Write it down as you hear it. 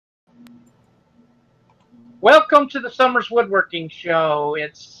Welcome to the Summers Woodworking Show.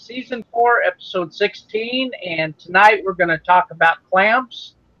 It's Season 4, Episode 16, and tonight we're going to talk about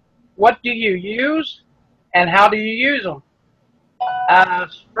clamps. What do you use, and how do you use them?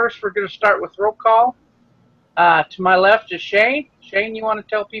 First, we're going to start with roll call. To my left is Shane. Shane, you want to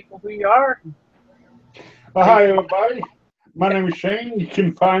tell people who you are? Hi, everybody. My name is Shane. You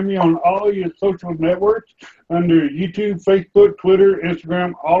can find me on all your social networks under YouTube, Facebook, Twitter,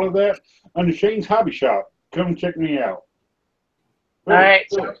 Instagram, all of that, under Shane's Hobby Shop. Come check me out. All right,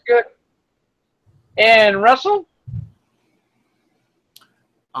 sounds good. And Russell?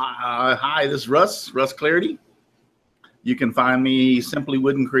 Hi, this is Russ Clarity. You can find me Simply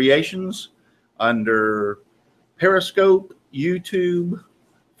Wooden Creations under Periscope, YouTube,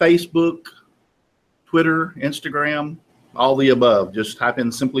 Facebook, Twitter, Instagram, all the above. Just type in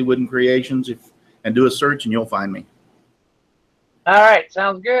Simply Wooden Creations and do a search and you'll find me. All right,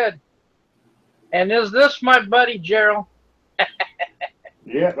 sounds good. And is this my buddy Gerald?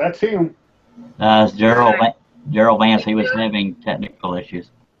 Yeah, that's him. It's Gerald Vance. He was having technical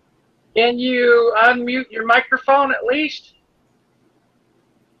issues. Can you unmute your microphone at least?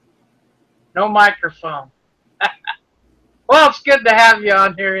 No microphone. Well, it's good to have you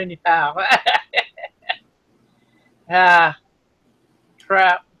on here anyhow.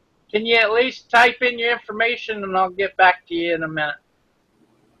 Crap. Can you at least type in your information and I'll get back to you in a minute.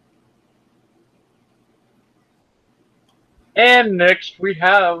 And next we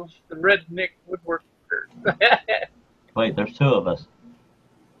have the Redneck Woodworker. Wait, there's two of us.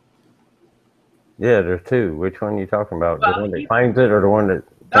 Yeah, there's two. Which one are you talking about? The one that claims it or the one that...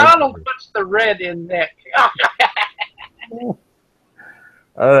 Donald puts the red in neck.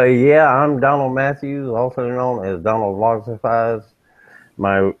 Yeah, I'm Donald Matthews, also known as Donald Vlogifies.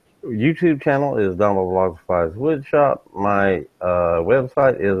 My YouTube channel is Donald Vlogifies Woodshop. My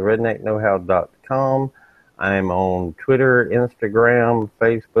website is redneckknowhow.com. I am on Twitter, Instagram,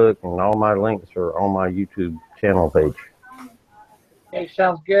 Facebook, and all my links are on my YouTube channel page. Okay,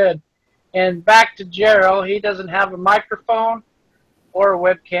 sounds good. And back to Gerald. He doesn't have a microphone or a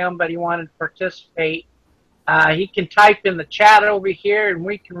webcam, but he wanted to participate. He can type in the chat over here, and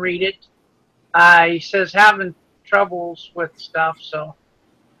we can read it. He says having troubles with stuff, so.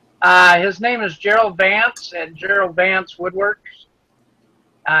 His name is Gerald Vance at Gerald Vance Woodworks,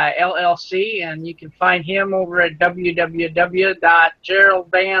 LLC, and you can find him over at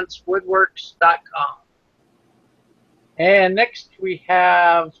www.geraldvancewoodworks.com. And next we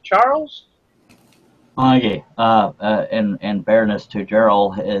have Charles. Okay. In fairness to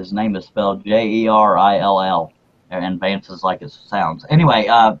Gerald, his name is spelled Jerill, and Vance is like it sounds. Anyway,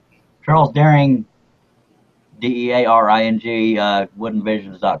 Charles Deering, Dearing,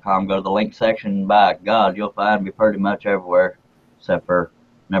 woodenvisions.com. Go to the link section. By God, you'll find me pretty much everywhere, except for,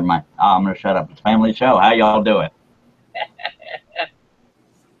 never mind. I'm going to shut up. It's a family show. How y'all doing?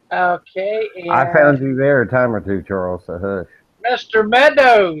 Okay. I found you there a time or two, Charles, so hush. Mr.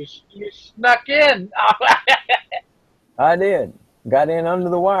 Meadows, you snuck in. I did. Got in under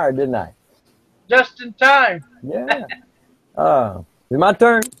the wire, didn't I? Just in time. Yeah. Is it my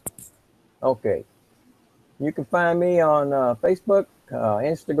turn? Okay. You can find me on Facebook,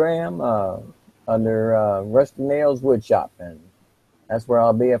 Instagram, under Rusty Nails Woodshop, and that's where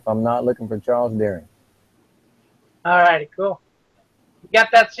I'll be if I'm not looking for Charles Deering. All righty, cool. You got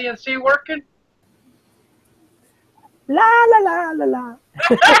that CNC working? La la la la la.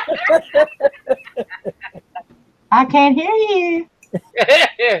 I can't hear you.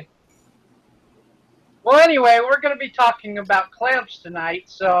 Well, anyway, we're going to be talking about clamps tonight,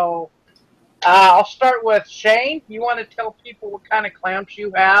 so I'll start with Shane. You want to tell people what kind of clamps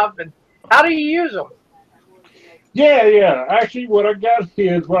you have and how do you use them? Yeah. Actually, what I got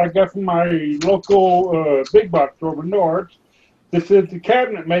here is what I got from my local big box store, Menards. This is the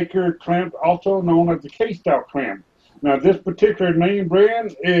cabinet maker clamp, also known as the K-style clamp. Now, this particular name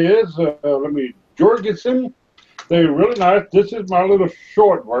brand is, Jorgensen. They're really nice. This is my little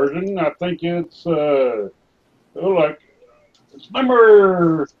short version. I think it's, it's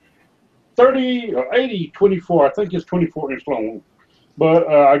number 30 or 80-24. I think it's 24-inch long. But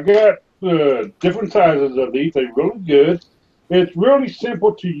I got different sizes of these. They're really good. It's really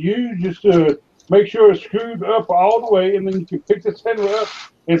simple to use. Just make sure it's screwed up all the way, and then you can pick the center up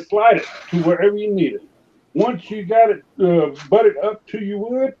and slide it to wherever you need it. Once you got it butted up to your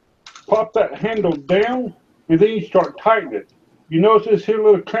wood, pop that handle down, and then you start tightening it. You notice this here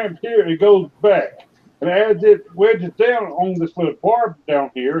little clamp here, it goes back. And as it wedges down on this little bar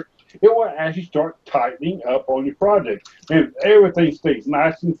down here, it will actually start tightening up on your project. And everything stays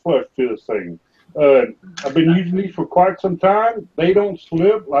nice and flush to this thing. I've been using these for quite some time. They don't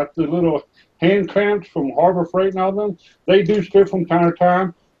slip like the little hand clamps from Harbor Freight and all them. They do slip from time to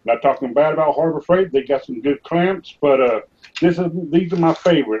time. Not talking bad about Harbor Freight. They got some good clamps, but these are my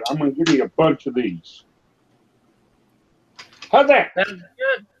favorite. I'm gonna give you a bunch of these. How's that? Sounds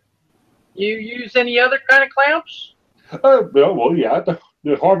good. You use any other kind of clamps? Well, yeah,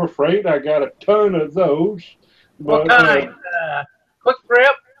 the Harbor Freight. I got a ton of those. What But kind? Quick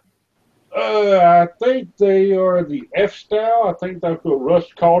grip? I think they are the F style. I think that's what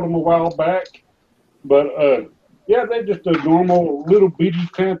Russ called them a while back. But yeah, they're just a normal little bitty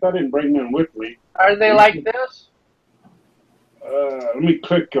clamp. I didn't bring them with me. Are they like this? Let me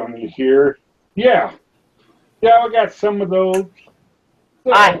click on you here. Yeah, yeah, I got some of those.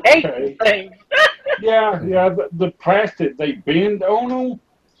 I hate Okay. things. Yeah, the plastic, they bend on them,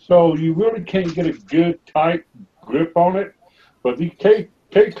 so you really can't get a good tight grip on it. But these K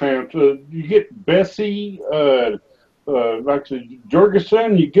clamps, you get Bessie, like the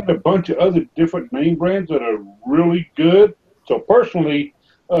Jurgensen, you get a bunch of other different name brands that are really good. So personally,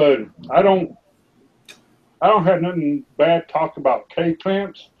 uh, I don't I don't have nothing bad to talk about K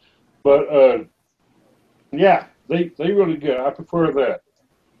clamps, but yeah, they really good. I prefer that.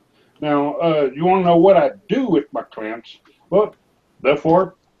 Now, you want to know what I do with my clamps? Well,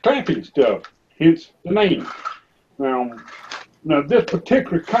 therefore, clamping stuff. Hence the name. Now, now this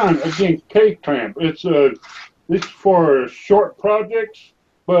particular kind, again, K clamp. It's for short projects,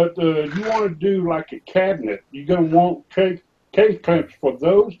 but you want to do like a cabinet. You're gonna want K clamps for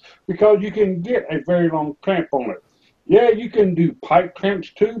those because you can get a very long clamp on it. Yeah, you can do pipe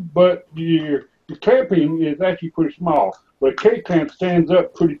clamps too, but your clamping is actually pretty small. But K clamp stands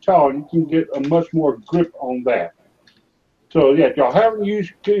up pretty tall, and you can get a much more grip on that. So yeah, if y'all haven't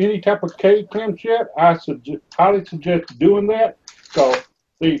used any type of K clamps yet, I highly suggest doing that. So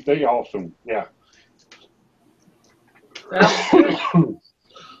they awesome. Yeah.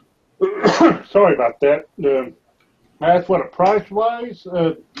 Sorry about that. As for the price wise,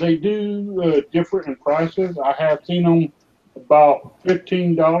 they do differ in prices. I have seen them about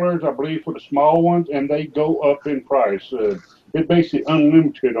 $15, I believe, for the small ones, and they go up in price. It's basically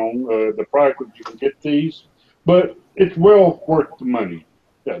unlimited on the price that you can get these, but it's well worth the money.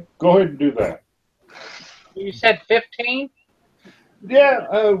 Yeah, go ahead and do that. You said 15?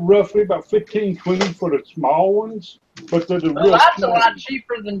 Yeah, roughly about 15, 20 for the small ones, but they're the Well, real that's a small lot ones.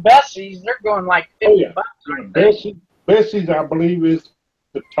 cheaper than Bessie's. They're going like Oh 50 yeah, bucks, yeah. aren't they? Bessie's, I believe, is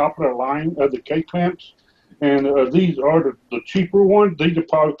the top of the line of the K clamps, and these are the cheaper ones. These are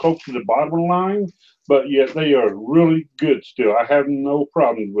probably close to the bottom of the line, but yet they are really good still. I have no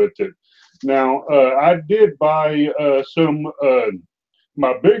problems with it. Now, I did buy some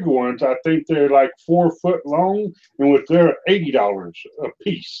my bigger ones. I think they're like 4 foot long, and with they're $80 a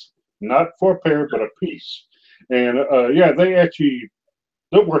piece, not for a pair, but a piece. And yeah, they're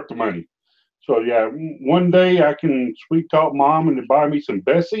worth the money. So yeah, one day I can sweet talk mom and to buy me some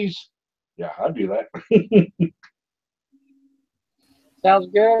Bessies. Yeah, I'd do that. Sounds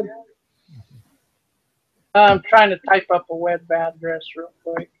good. I'm trying to type up a web address real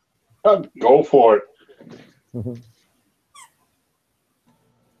quick. Go for it.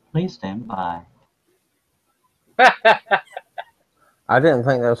 Please stand by. I didn't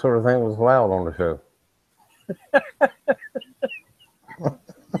think that sort of thing was allowed on the show.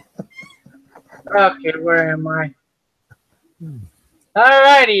 Okay, where am I? All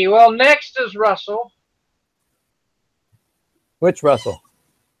righty. Well, next is Russell. Which Russell?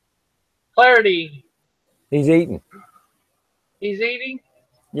 Clarity. He's eating. He's eating?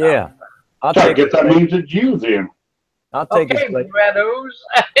 Yeah. I'll I take guess his that plate. means it's you then. I'll take his Okay, plate. Meadows.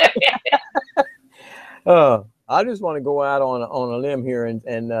 I just want to go out on a limb here and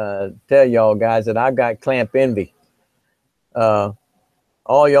tell y'all guys that I've got clamp envy.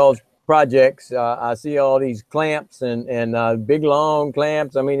 All y'all's projects, I see all these clamps and big long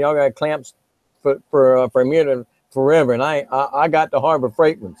clamps. I mean, y'all got clamps for me to forever, and I got the Harbor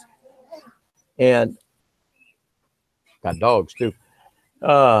Freight ones, and got dogs too.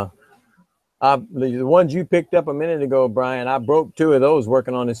 The ones you picked up a minute ago, Brian, I broke 2 of those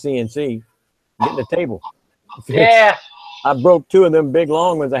working on the CNC, getting the table. Yeah. I broke 2 of them big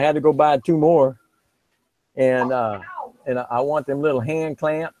long ones. I had to go buy 2 more, and I want them little hand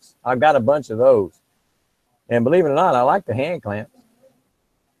clamps. I got a bunch of those, and believe it or not, I like the hand clamps,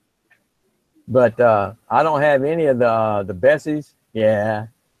 but I don't have any of the Bessies. Yeah,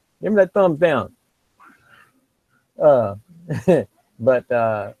 give me that thumbs down. But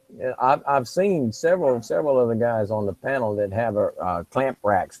I've seen several of the guys on the panel that have clamp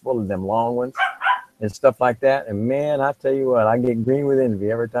racks full of them long ones and stuff like that. And man, I tell you what, I get green with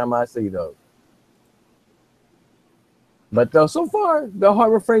envy every time I see those. But so far, the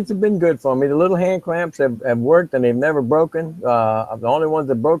Harbor Freights have been good for me. The little hand clamps have worked, and they've never broken. The only ones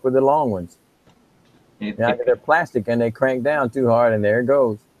that broke were the long ones. Now they're plastic, and they crank down too hard, and there it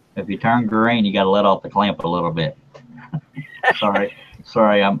goes. If you turn green, you got to let off the clamp a little bit. Sorry,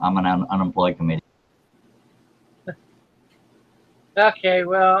 I'm an unemployed comedian. Okay,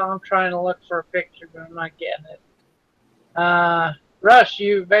 well, I'm trying to look for a picture, but I'm not getting it. Russ,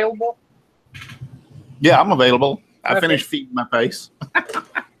 you available? Yeah, I'm available. I Okay. finished feeding my face. Oh,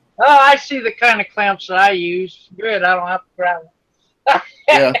 I see the kind of clamps that I use. Good, I don't have to grab them.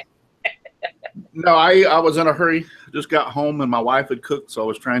 Yeah. No, I was in a hurry. Just got home and my wife had cooked, so I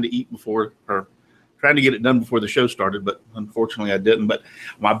was trying to eat before, or trying to get it done before the show started, but unfortunately I didn't. But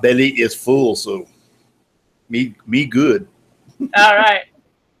my belly is full, so me good. All right.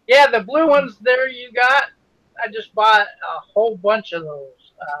 Yeah, the blue ones there you got. I just bought a whole bunch of those.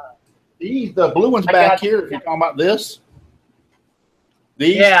 The blue ones I back got- here, if you're talking about this.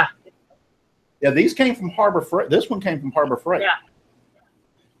 These, Yeah, yeah, these came from Harbor Freight. This one came from Harbor Freight. Yeah.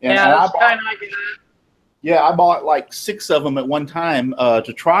 And yeah, I that's bought, kind of like that. yeah, I bought like 6 of them at one time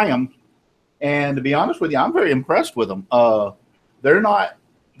to try them. And to be honest with you, I'm very impressed with them. They're not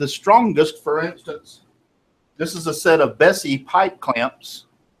the strongest. For instance, this is a set of Bessie pipe clamps.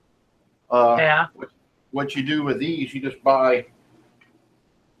 Yeah. What you do with these, you just buy.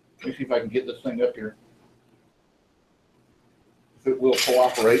 Let me see if I can get this thing up here. If it will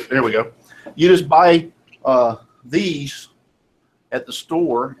cooperate. There we go. You just buy these at the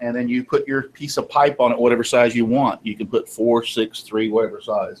store, and then you put your piece of pipe on it, whatever size you want. You can put 4, 6, 3, whatever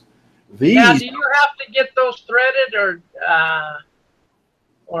size. These, Now, do you have to get those threaded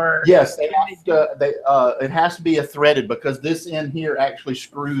or? yes, they have to, it has to be a threaded because this end here actually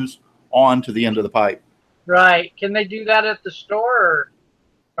screws on to the end of the pipe. Right. Can they do that at the store,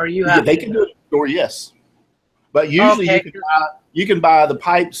 or you have? They to can do it at the store, yes. But usually Okay. you can buy the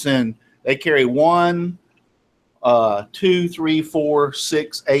pipes, and they carry 1, 2, 3, 4,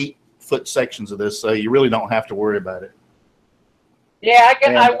 6, 8 foot sections of this, so you really don't have to worry about it. Yeah, I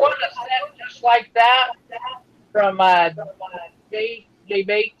And- want a set just like that from J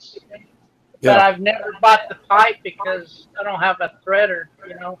Bates, but Yeah. I've never bought the pipe because I don't have a threader.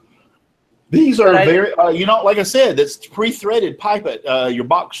 These are But I very, like I said, it's pre-threaded pipe at your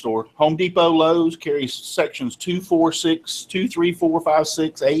box store. Home Depot, Lowe's carries sections 2, 4, 6, 2, 3, 4, 5,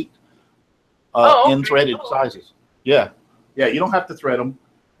 6, 8 okay. in threaded sizes. Yeah. Yeah, you don't have to thread them.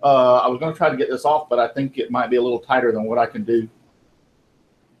 I was going to try to get this off, but I think it might be a little tighter than what I can do.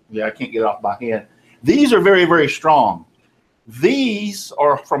 Yeah, I can't get it off by hand. These are very, very strong. These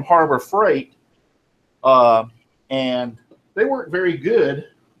are from Harbor Freight, and they work very good.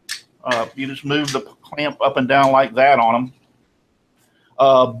 You just move the clamp up and down like that on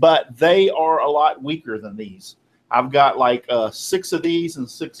them. But they are a lot weaker than these. I've got like 6 of these and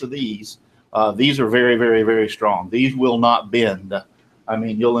 6 of these. These are very, very, very strong. These will not bend. I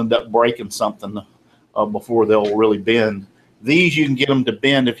mean, you'll end up breaking something before they'll really bend. These, you can get them to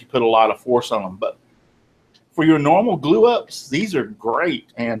bend if you put a lot of force on them. But for your normal glue-ups, these are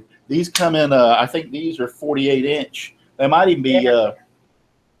great. And these come in, I think these are 48-inch. They might even be a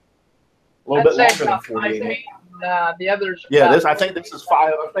little bit longer than 48 inch. The others. Yeah, I think this is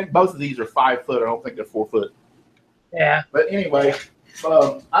 5. I think both of these are 5 foot. I don't think they're 4 foot. Yeah. But anyway,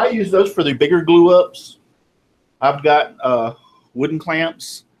 I use those for the bigger glue ups. I've got wooden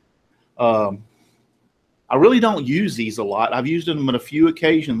clamps. I really don't use these a lot. I've used them on a few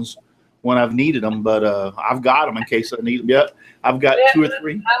occasions when I've needed them, but I've got them in case I need them. Yeah, I've got 2 or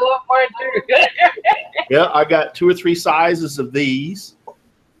 3. I love mine too. Yeah, I got 2 or 3 sizes of these.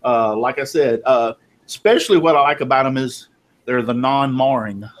 Like I said, especially what I like about them is they're the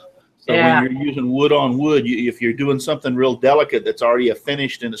non-marring. So Yeah. when you're using wood on wood, if you're doing something real delicate that's already a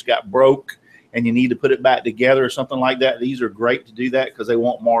finished and it's got broke and you need to put it back together or something like that, these are great to do that because they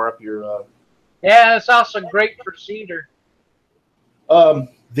won't mar up your. Yeah, it's also great for cedar.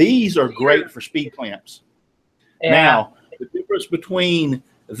 These are great for speed clamps. Yeah. Now, the difference between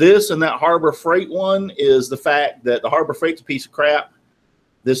this and that Harbor Freight one is the fact that the Harbor Freight's a piece of crap.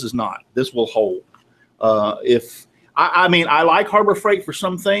 This is not. This will hold. I mean, I like Harbor Freight for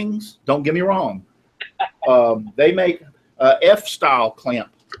some things. Don't get me wrong. They make F-style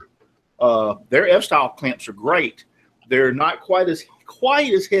clamp. Their F-style clamps are great. They're not quite as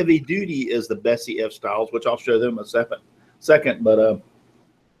heavy duty as the Bessie F-styles, which I'll show them in a second. But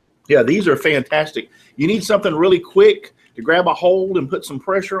yeah, these are fantastic. You need something really quick to grab a hold and put some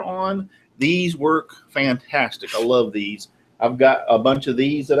pressure on. These work fantastic. I love these. I've got a bunch of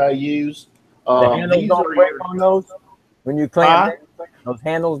these that I use. The handles don't break on those when you clamp. Those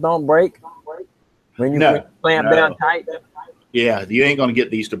handles don't break. When you No, clamp no. down tight? Yeah, you ain't going to get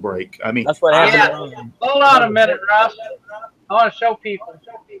these to break. I mean, That's what happened. Yeah. Hold on a minute, Russ. I want to show people.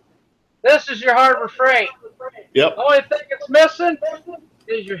 This is your Harbor Freight. Yep. The only thing it's missing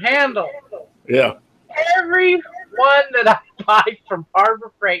is your handle. Yeah. Every one that I buy from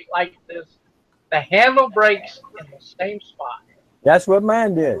Harbor Freight like this, the handle breaks in the same spot. That's what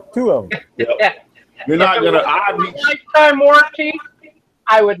mine did. 2 of them. Yep. Yeah. You're not If it going to. wasn't for lifetime warranty,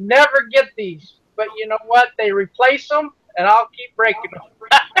 I would never get these. But you know what? They replace them, and I'll keep breaking them.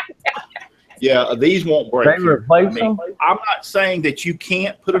 Yeah, these won't break. They here. replace them? I'm not saying that you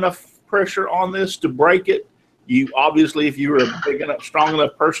can't put enough pressure on this to break it. You obviously, if you were a big enough, strong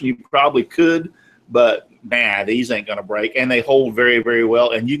enough person, you probably could. But man, these ain't going to break, and they hold very, very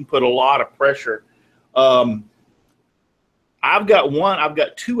well. And you can put a lot of pressure. I've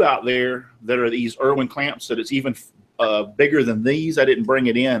got 2 out there that are these Irwin clamps that it's even bigger than these. I didn't bring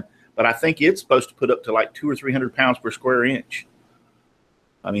it in, but I think it's supposed to put up to like 200 or 300 pounds per square inch.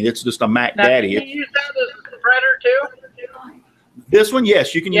 I mean, it's just a Mac Now, Daddy. can you use that as a spreader too? This one,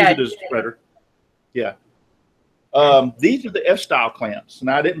 yes, you can use Yeah. it as a spreader. Yeah. These are the F-style clamps.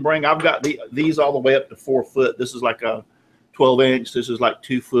 Now, I didn't bring. I've got these all the way up to 4 foot. This is like a 12-inch. This is like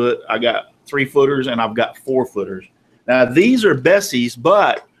 2 foot. I got 3-footers and I've got 4-footers. Now, these are Bessie's,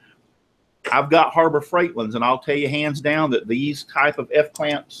 but I've got Harbor Freight ones, and I'll tell you hands down that these type of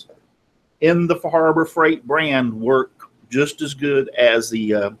F-clamps in the Harbor Freight brand work just as good as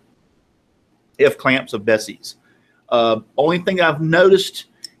the F-clamps of Bessie's. Only thing I've noticed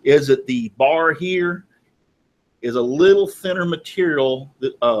is that the bar here is a little thinner material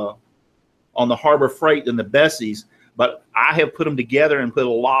on the Harbor Freight than the Bessie's, but I have put them together and put a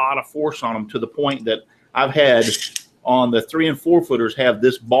lot of force on them to the point that I've had on the 3 and 4-footers have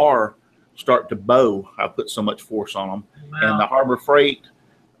this bar start to bow. I put so much force on them. Wow. And the Harbor Freight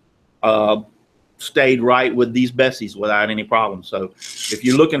stayed right with these Bessie's without any problem. So if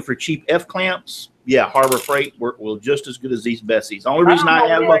you're looking for cheap F-clamps, yeah, Harbor Freight will just as good as these Bessie's. The only reason I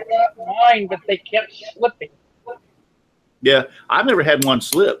have where I got mine, but they kept slipping. Yeah, I've never had one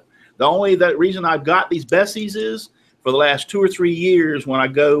slip. The only reason I've got these Bessie's is for the last 2 or 3 years when I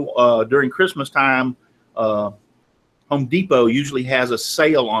go during Christmas time, Home Depot usually has a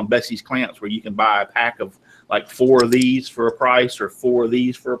sale on Bessie's clamps where you can buy a pack of like 4 of these for a price or 4 of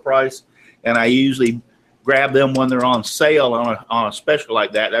these for a price. And I usually grab them when they're on sale on a special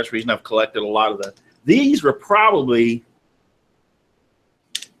like that. That's the reason I've collected a lot of them. These were probably,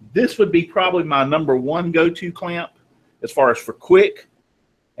 this would be probably my #1 go-to clamp as far as for quick.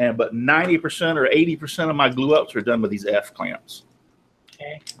 But 90% or 80% of my glue ups are done with these F clamps.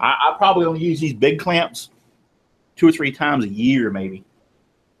 Okay. I probably only use these big clamps 2 or 3 times a year, maybe.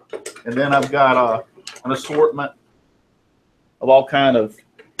 And then I've got an assortment of all kind of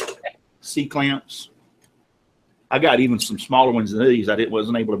C clamps. I got even some smaller ones than these. I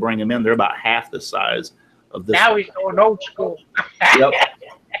wasn't able to bring them in. They're about half the size of this. Now he's going old school. Yep.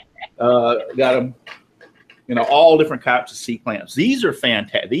 Got them, all different types of C clamps. These are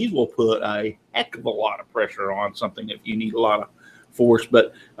fantastic. These will put a heck of a lot of pressure on something if you need a lot of force.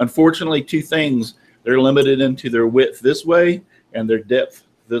 But unfortunately, 2 things. They're limited into their width this way and their depth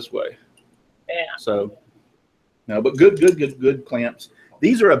this way. Yeah. So, no, but good clamps.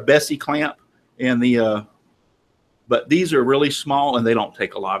 These are a Bessie clamp, and but these are really small and they don't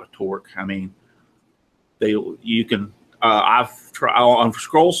take a lot of torque. I mean, you can. I've tried on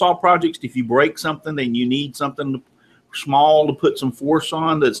scroll saw projects. If you break something and you need something small to put some force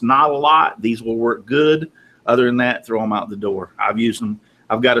on, that's not a lot. These will work good. Other than that, throw them out the door. I've used them.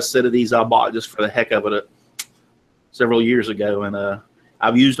 I've got a set of these I bought just for the heck of it several years ago, and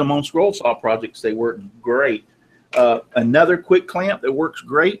I've used them on scroll saw projects. They work great. Another quick clamp that works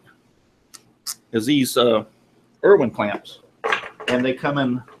great is these Irwin clamps, and they come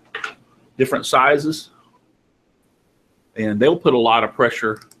in different sizes, and they'll put a lot of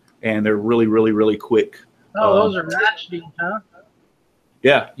pressure, and they're really quick. Oh, those are ratcheting, huh?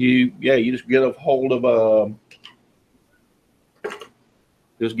 Yeah, you just get a hold of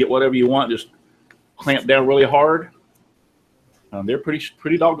just get whatever you want, just clamp down really hard. They're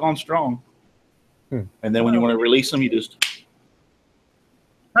pretty doggone strong. And then when you want to release them, you just.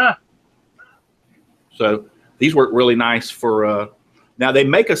 So these work really nice for. Now they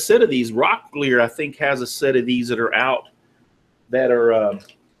make a set of these. Rocklear, I think, has a set of these that are out that are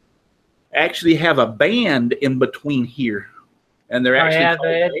actually have a band in between here, and they're actually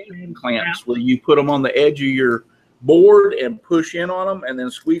called clamps where you put them on the edge of your board and push in on them and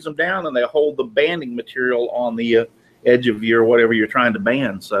then squeeze them down, and they hold the banding material on the edge of your whatever you're trying to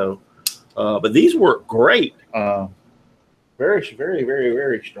band. So but these work great.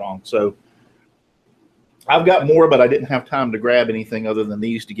 Very strong. So I've got more, but I didn't have time to grab anything other than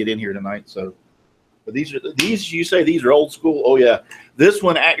these to get in here tonight. So, but these you say these are old school? Oh yeah, this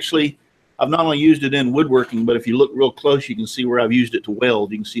one actually, I've not only used it in woodworking, but if you look real close, you can see where I've used it to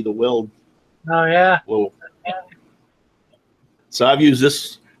weld. You can see the weld. Oh yeah. Well, so I've used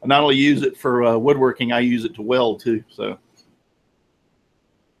this. I not only use it for woodworking, I use it to weld too. So,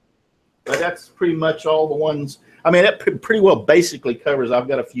 but that's pretty much all the ones. I mean, that pretty well basically covers. I've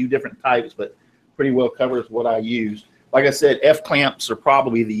got a few different types, but pretty well covers what I use. Like I said, F clamps are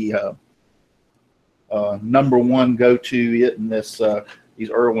probably the number one go-to in this these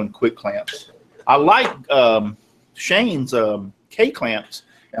Irwin quick clamps. I like Shane's K clamps,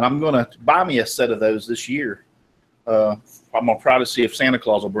 and I'm going to buy me a set of those this year. I'm gonna try to see if Santa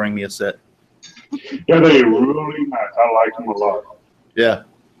Claus will bring me a set. Yeah, they're really nice. I like them a lot. Yeah.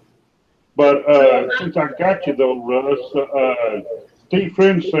 But since I got you though, Russ, Steve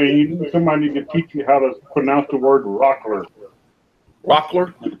Friend saying somebody need to teach you how to pronounce the word rockler.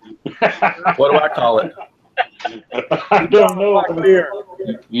 Rockler? What do I call it? I don't know.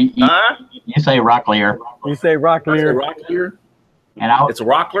 You say rocklier. You say rocklier. Rocklier? And It's a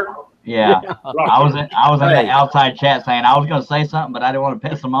rockler? yeah. I was in the outside chat saying I was going to say something, but I didn't want to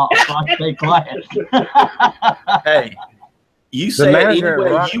piss them off, so I stayed quiet. Hey, you say it any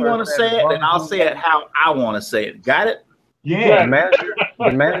way you want to say it, and I'll say it how I want to say it. Got it? Yeah. The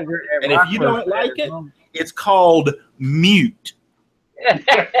manager at And if you don't like it, it's called mute.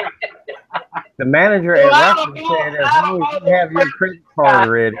 The manager at Rockford said, as long as you have your credit card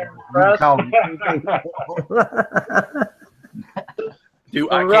ready, you can call me. Dude,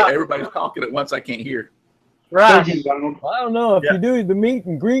 I can't. Everybody's talking at once. I can't hear. Russ. Well, I don't know if you do the meet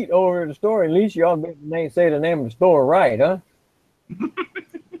and greet over at the store. At least you ought to say the name of the store right, huh?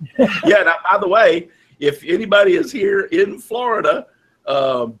 Yeah. Now, by the way, if anybody is here in Florida,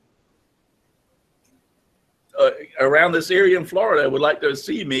 around this area in Florida, would like to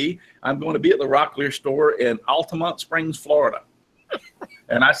see me, I'm going to be at the Rocklear store in Altamont Springs, Florida.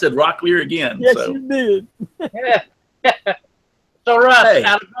 And I said Rocklear again. Yes, so. you did. So Russ, Hey.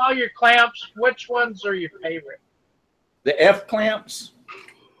 out of all your clamps, which ones are your favorite? The F clamps.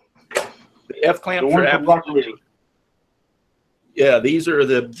 The F clamps The are one from absolutely. Rocklear. Yeah, these are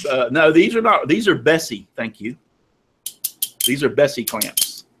the no, these are not. These are Bessie. Thank you. These are Bessie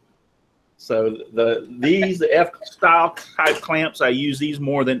clamps. So the F style type clamps, I use these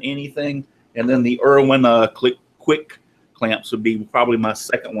more than anything, and then the Irwin quick clamps would be probably my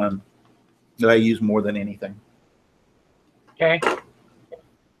second one that I use more than anything. Okay.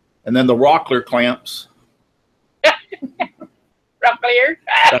 And then the Rockler clamps. Rocklear.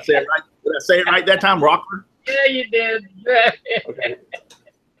 Did I say it right? Did I say it right that time? Rockler. Yeah, you did. Okay.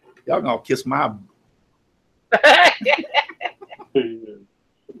 Y'all gonna kiss my. Okay.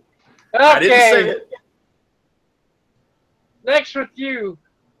 I didn't say it. Next with you,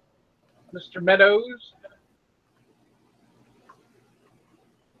 Mr. Meadows.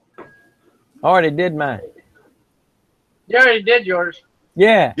 I already did mine. You already did yours.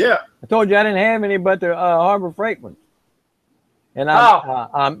 Yeah. Yeah. I told you I didn't have any but the Harbor Freight ones. And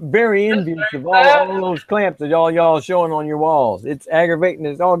I'm very envious of all those clamps that y'all showing on your walls. It's aggravating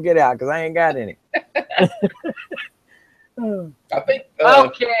as all get out because I ain't got any. I think.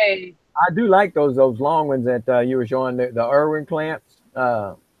 Okay. I do like those long ones that you were showing, the Irwin clamps.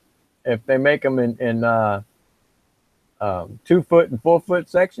 If they make them in 2 foot and 4 foot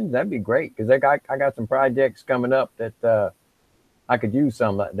sections, that'd be great because I got some projects coming up that I could use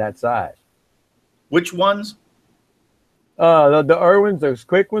some that size. Which ones? The Irwins, those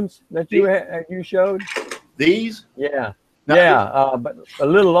quick ones that you showed. These? Yeah. No, Yeah, but a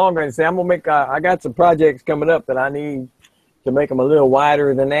little longer. And say I'm gonna make. I got some projects coming up that I need to make them a little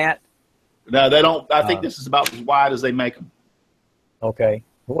wider than that. No, they don't. I think this is about as wide as they make them. Okay.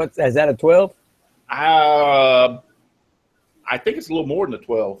 Is that a 12? I think it's a little more than a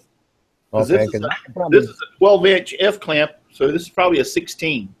 12. Okay. This is a 12-inch F clamp, so this is probably a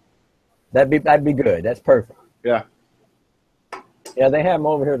 16. That'd be good. That's perfect. Yeah. Yeah, they have them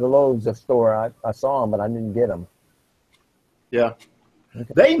over here at the Lowe's store. I saw them, but I didn't get them. Yeah.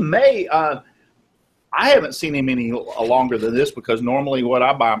 Okay. They may. I haven't seen him any longer than this because normally what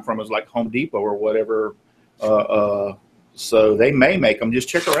I buy them from is like Home Depot or whatever. So they may make them. Just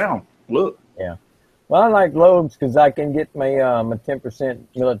check around. Look. Yeah. Well, I like Lowe's because I can get my 10%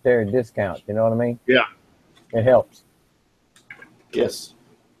 military discount. You know what I mean? Yeah. It helps. Yes.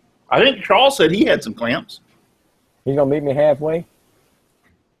 I think Charles said he had some clamps. He's gonna meet me halfway.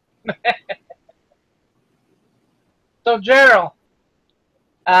 So Gerald,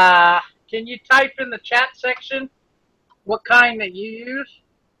 can you type in the chat section what kind that you use?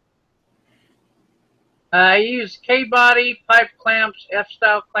 I use K-body, pipe clamps,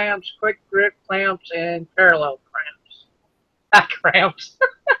 F-style clamps, quick grip clamps, and parallel clamps. Not clamps.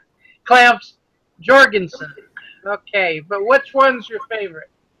 Clamps. Jorgensen. Okay, but which one's your favorite?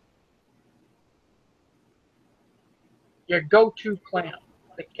 Your go-to clamp?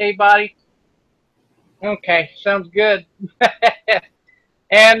 The K-body? Okay, sounds good.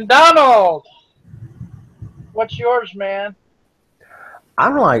 And Donald, what's yours, man?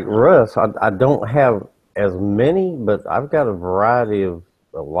 I'm like Russ. I don't have as many, but I've got a variety of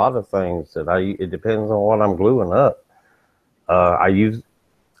a lot of things that it depends on what I'm gluing up.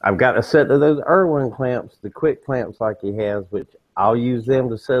 I've got a set of those Irwin clamps, the quick clamps like he has, which I'll use them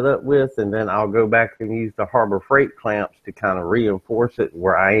to set up with, and then I'll go back and use the Harbor Freight clamps to kind of reinforce it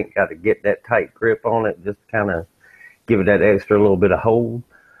where I ain't got to get that tight grip on it, just kind of give it that extra little bit of hold.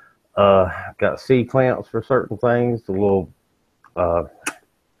 I've got C clamps for certain things, the little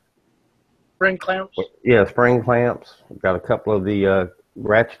Spring clamps? yeah, spring clamps. I've got a couple of the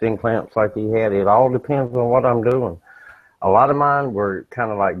ratcheting clamps like he had. It all depends on what I'm doing. A lot of mine were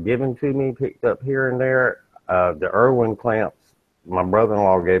kind of like given to me, picked up here and there. The Irwin clamps, my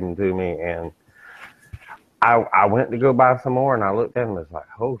brother-in-law gave them to me, and I went to go buy some more, and I looked at them and was like,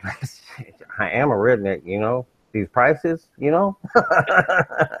 holy shit, I am a redneck, you know? These prices, you know?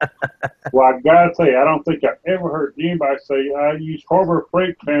 Well, I gotta say, I don't think I ever heard anybody say I use Harbor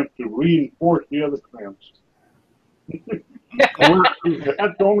Freight clamps to reinforce the other clamps.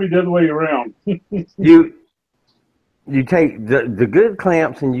 That's only the other way around. You take the good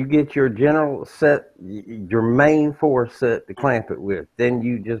clamps and you get your general set, your main force set to clamp it with. Then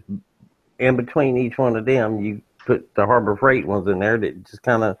you just, in between each one of them, you put the Harbor Freight ones in there that just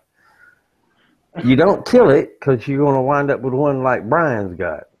kind of, you don't kill it because you're going to wind up with one like Brian's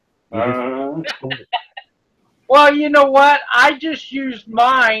got. Well, you know what? I just used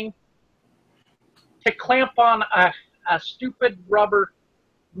mine to clamp on a stupid rubber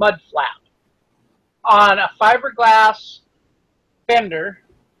mud flap on a fiberglass fender.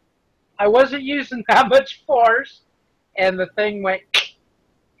 I wasn't using that much force, and the thing went.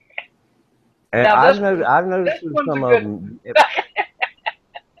 And Now, I've noticed some of them.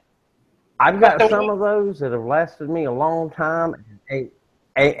 I've got some of those that have lasted me a long time and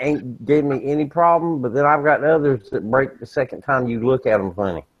ain't gave me any problem, but then I've got others that break the second time you look at them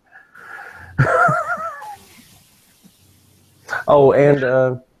funny. Oh,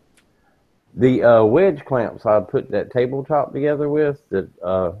 and the wedge clamps I put that tabletop together with that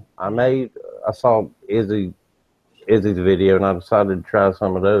I made, I saw Izzy's video and I decided to try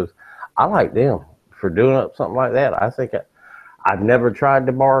some of those. I like them for doing up something like that. I think I've never tried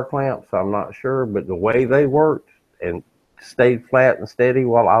the bar clamps, so I'm not sure, but the way they worked and stayed flat and steady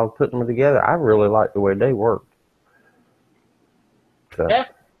while I was putting them together, I really like the way they worked. So. Yeah,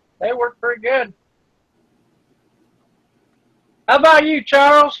 they work pretty good. How about you,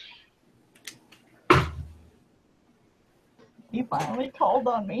 Charles? He finally called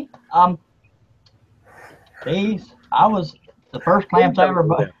on me. These, the first clamps I ever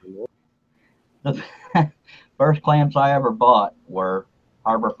bought. The first clamps I ever bought were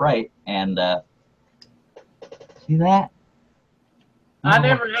Harbor Freight, and see that? I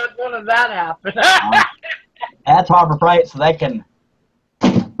never had one of that happen. That's Harbor Freight, so they can.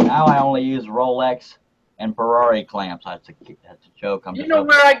 Now I only use Rolex and Ferrari clamps. That's a joke. You know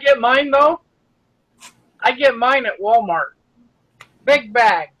where I get mine though? I get mine at Walmart. Big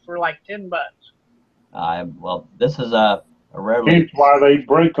bag for like $10. Well, this is a rarely. Hence why they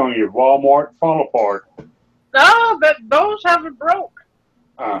break on you. Walmart fall apart. No, those haven't broke.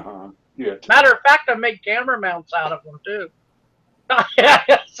 Yeah. Matter of fact, I make camera mounts out of them too.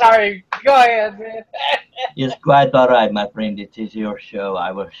 Sorry, go ahead, man. It's quite all right, my friend. It is your show.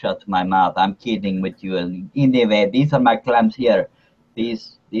 I will shut my mouth. I'm kidding with you. Anyway, these are my clamps here.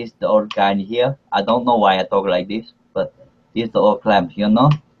 These the old kind here. I don't know why I talk like this, but these the old clamps, you know.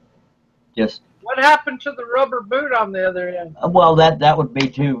 Just. What happened to the rubber boot on the other end? Well, that would be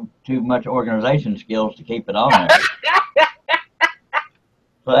too much organization skills to keep it on there.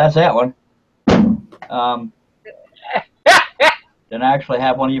 So that's that one. Then I actually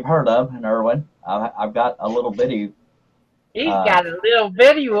have one you've heard of, in Irwin. I've got a little bitty. He's got a little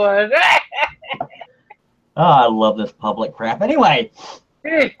bitty one. Oh, I love this public crap. Anyway,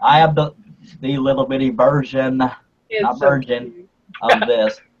 I have the little bitty version, not version, of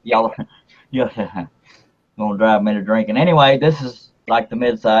this. Y'all, you're gonna drive me to drinking. Anyway, this is like the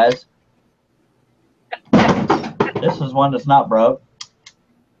mid-size. This is one that's not broke.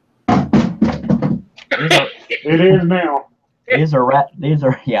 It is now. These are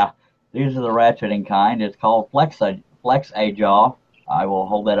the ratcheting kind. It's called Flex A Jaw. I will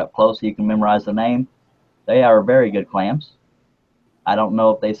hold that up close so you can memorize the name. They are very good clamps. I don't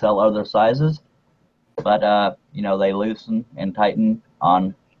know if they sell other sizes, but you know, they loosen and tighten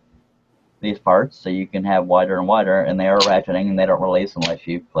on these parts, so you can have wider and wider, and they are ratcheting, and they don't release unless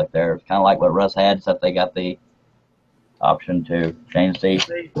you click there. It's kind of like what Russ had, except they got the option to change the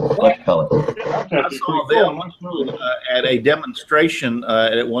flip color. I saw them at a demonstration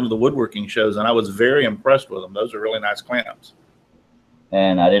at one of the woodworking shows, and I was very impressed with them. Those are really nice clamps.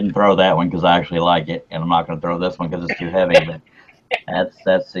 And I didn't throw that one because I actually like it, and I'm not going to throw this one because it's too heavy. But that's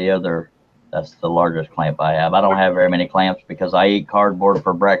the largest clamp I have. I don't have very many clamps because I eat cardboard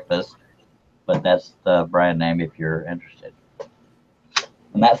for breakfast, but that's the brand name if you're interested.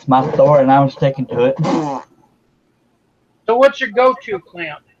 And that's my story, and I'm sticking to it. So what's your go-to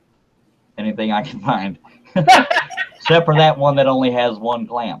clamp? Anything I can find, except for that one that only has one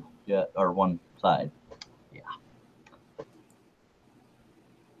clamp, or one side.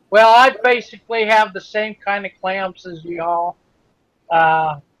 Well, I basically have the same kind of clamps as y'all.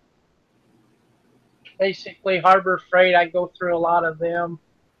 Basically, Harbor Freight, I go through a lot of them.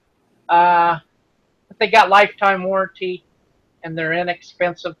 But they got lifetime warranty, and they're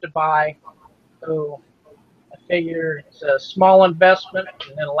inexpensive to buy. So I figure it's a small investment,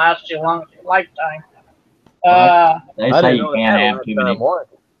 and it'll last you a long lifetime. They say you can't have too many.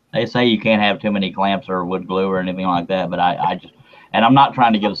 They say you can't have too many clamps or wood glue or anything like that. But I just, and I'm not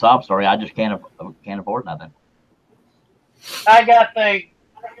trying to give a sob story. I just can't afford nothing. I got the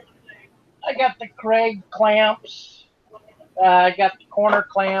Craig clamps. I got the corner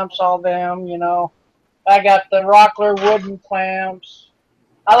clamps, all them, you know. I got the Rockler wooden clamps.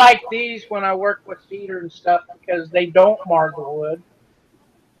 I like these when I work with feeder and stuff because they don't mar the wood.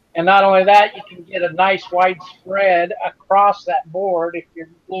 And not only that, you can get a nice wide spread across that board if you're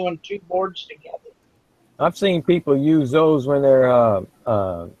gluing two boards together. I've seen people use those when they're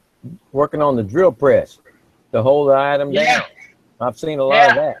working on the drill press to hold the item down. I've seen a lot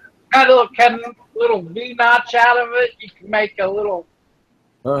of that. Cut a little V-notch out of it. You can make a little...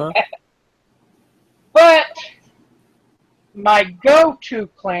 But my go-to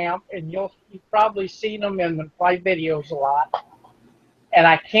clamp, and you've probably seen them in my videos a lot, and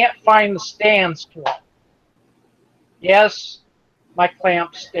I can't find the stands to them. Yes, my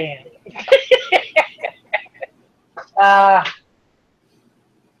clamps stand.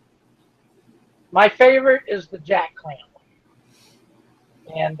 My favorite is the jack clamp.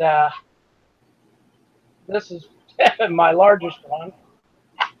 And this is my largest one.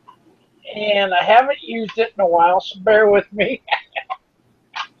 And I haven't used it in a while, so bear with me.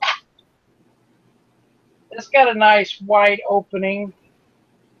 It's got a nice wide opening.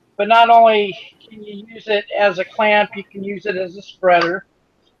 But not only can you use it as a clamp, you can use it as a spreader.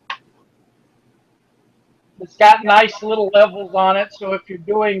 It's got nice little levels on it, so if you're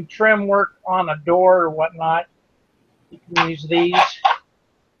doing trim work on a door or whatnot, you can use these.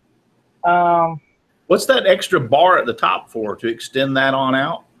 What's that extra bar at the top for, to extend that on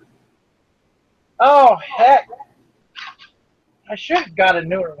out? Oh, heck. I should have got a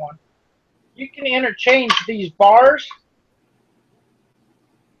newer one. You can interchange these bars.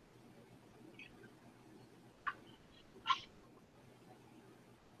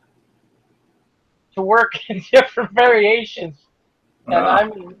 To work in different variations. And I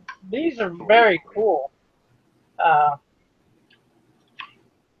mean, these are very cool.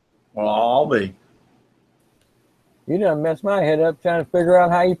 Well, I'll be. You done messed my head up trying to figure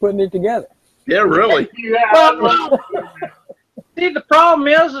out how you're putting it together. Yeah, really. Well, see, the problem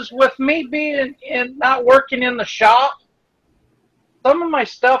is with me being not working in the shop, some of my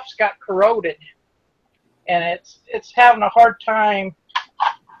stuff's got corroded, and it's having a hard time.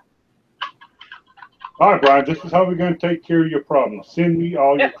 All right, Brian, this is how we're going to take care of your problem. Send me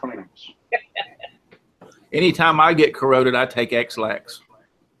all your clamps. Anytime I get corroded, I take X-Lax.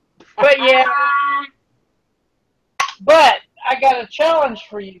 But yeah, but I got a challenge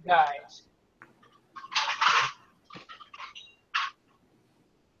for you guys.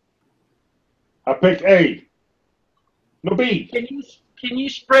 I picked A. No B. Can you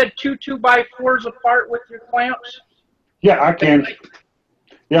spread two 2x4s apart with your clamps? Yeah, I can.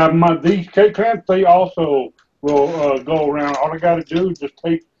 Yeah, these K-clamps, they also will go around. All I got to do is just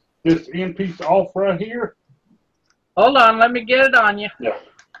take this end piece off right here. Hold on, let me get it on you. Yeah.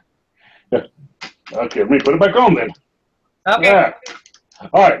 Okay, let me put it back on then. Okay. Yeah.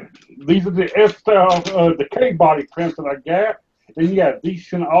 All right, these are the F-style, the K-body clamps that I got. And yeah, these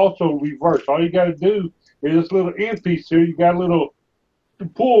can also reverse. All you got to do is this little end piece here. You got a little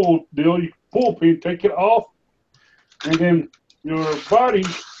pull deal. You pull pin, take it off, and then your body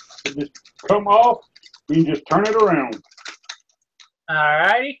will just come off. You can just turn it around. All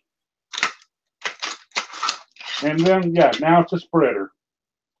righty. And then, yeah, now it's a spreader.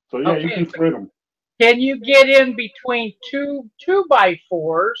 So, yeah, you Okay. can spread them. Can you get in between two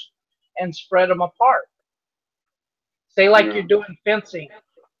 2x4s and spread them apart? Say like Yeah. you're doing fencing.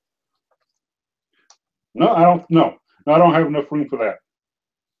 No, I don't. No, I don't have enough room for that.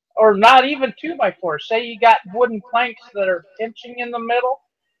 Or not even 2x4s. Say you got wooden planks that are pinching in the middle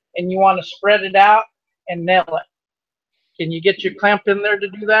and you want to spread it out and nail it. Can you get your clamp in there to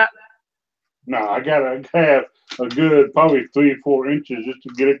do that? No, I gotta have a good probably 3 or 4 inches just to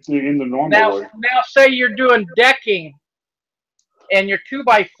get it in the normal way. Now say you're doing decking and your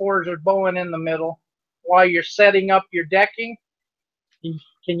 2x4s are bowing in the middle while you're setting up your decking.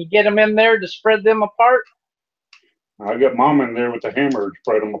 Can you get them in there to spread them apart? I got Mom in there with the hammer to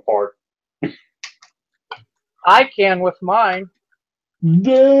spread them apart. I can with mine.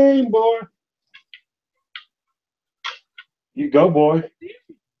 Dang, boy. You go, boy.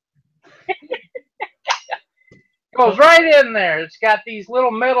 Goes right in there. It's got these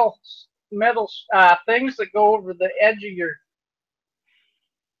little metal things that go over the edge of your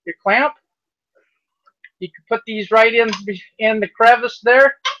clamp. You can put these right in the crevice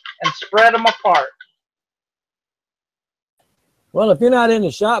there and spread them apart. Well, if you're not in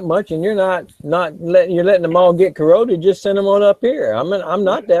the shop much and you're not letting them all get corroded, just send them on up here. I'm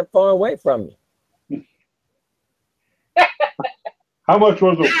not that far away from you. How much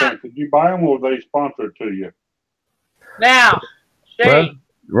was those things? Did you buy them or were they sponsored to you? Now, Shane.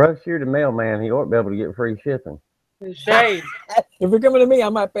 Russ, you're the mailman. He ought to be able to get free shipping. Shane. If you're coming to me, I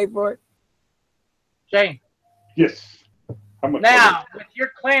might pay for it. Shane. Yes. How much? Now, with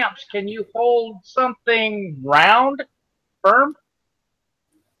your clamps, can you hold something round, firm?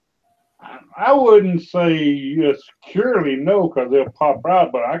 I wouldn't say securely no, because they'll pop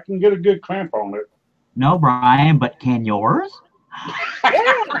out, but I can get a good clamp on it. No, Brian, but can yours?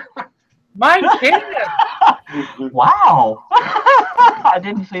 Yeah. Mine can. Wow. I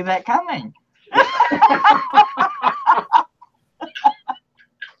didn't see that coming.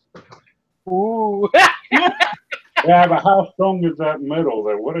 Ooh. Yeah, but how strong is that metal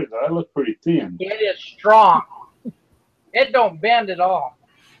there? What is that? That looks pretty thin. It is strong. It don't bend at all.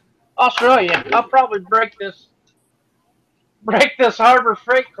 I'll show you. I'll probably break this Harbor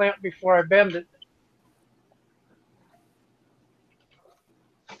Freight clamp before I bend it.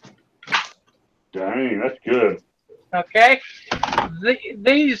 Dang, that's good. Okay?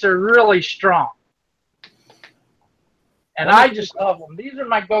 These are really strong. And I just love them. These are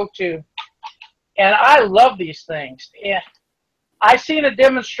my go-to. And I love these things. Yeah. I seen a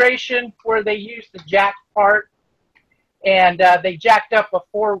demonstration where they used the jack part and they jacked up a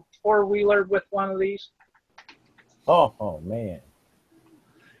four-wheeler with one of these. Oh man.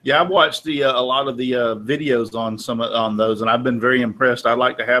 Yeah, I've watched a lot of the videos on those, and I've been very impressed. I'd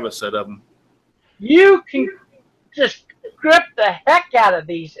like to have a set of them. You can just grip the heck out of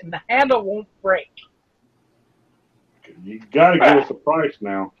these, and the handle won't break. You got to give us a price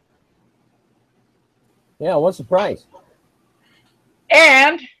now. Yeah, what's the price?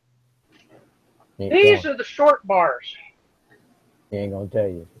 And these are the short bars. He ain't gonna tell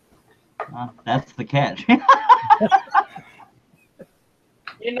you. That's the catch.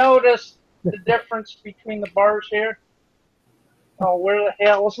 You notice the difference between the bars here? Oh, where the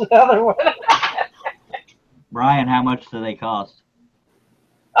hell is the other one? Brian, how much do they cost?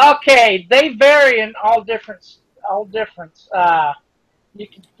 Okay, they vary in all different. You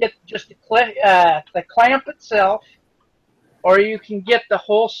can get just the clamp itself, or you can get the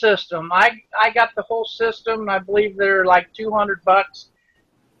whole system. I got the whole system. I believe they're like $200.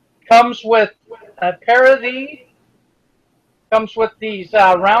 Comes with a pair of these. Comes with these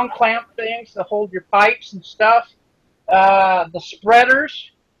round clamp things to hold your pipes and stuff. The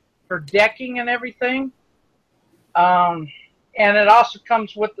spreaders for decking and everything. And it also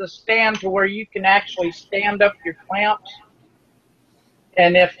comes with the stand to where you can actually stand up your clamps.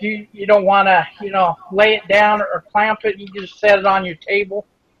 And if you don't want to, lay it down or clamp it, you just set it on your table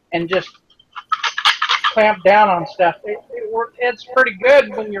and just clamp down on stuff. It's pretty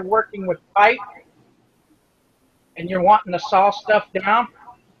good when you're working with pipe and you're wanting to saw stuff down.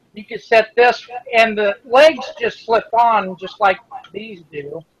 You can set this, and the legs just slip on just like these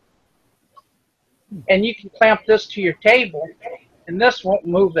do. And you can clamp this to your table, and this won't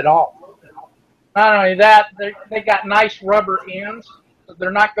move at all. Not only that, they got nice rubber ends, so they're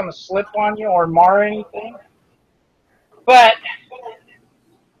not going to slip on you or mar anything. But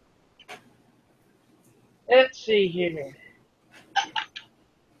let's see here.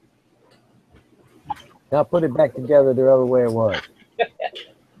 Now put it back together the other way it was.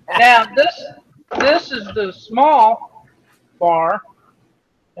 Now this is the small bar,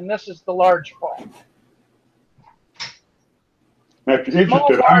 and this is the large bar. If you're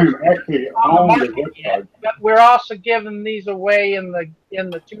interested, I am actually on the website. But we're also giving these away in the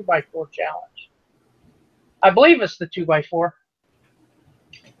 2x4 challenge. I believe it's the 2x4.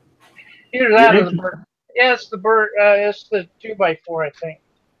 Either that or the bird. Yeah, it's the bird. It's the 2x4, I think.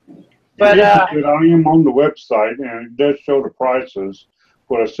 But I am on the website, and it does show the prices.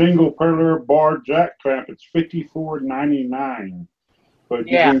 For a single parallel bar jack clamp, it's $54.99. But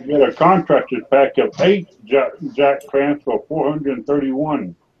you can get a contractor's pack of 8 jack clamps for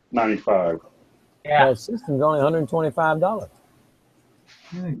 $431.95. Yeah. That system's only $125.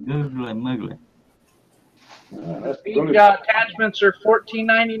 Googly moogly. Each attachments are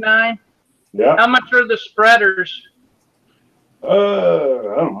 $14.99. Yeah. How much are the spreaders? I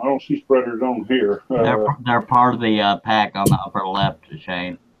don't see spreaders on here. They're part of the pack on the upper left,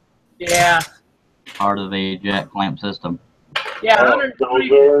 Shane. Yeah. Part of the jack clamp system. Yeah,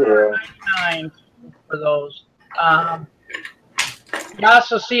 $124.99 for those. You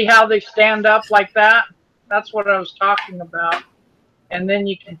also see how they stand up like that? That's what I was talking about. And then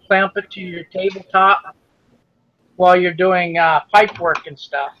you can clamp it to your tabletop while you're doing pipe work and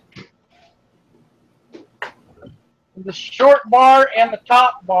stuff. The short bar and the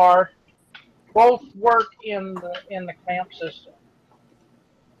top bar both work in the clamp system.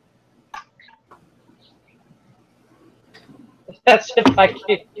 That's if I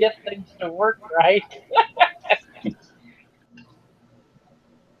can get things to work right.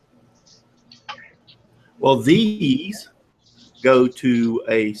 Well, these go to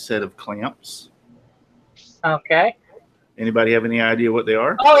a set of clamps. Okay. Anybody have any idea what they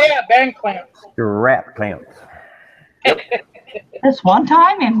are? Oh yeah, band clamps. Wrap clamps. Yep. This one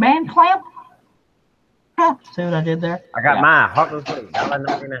time in band clamp? Huh, see what I did there? I got mine. Heartless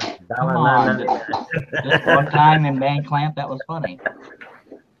 $1.99. Come on. Just one time in band clamp, that was funny.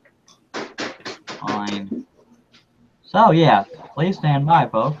 Fine. So yeah, please stand by,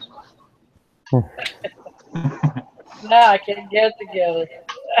 folks. No, I can't get it together.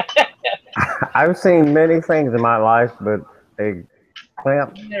 I've seen many things in my life, but a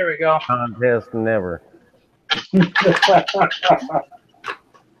clamp There we go. contest, never.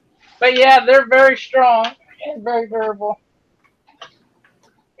 But yeah, they're very strong and very durable.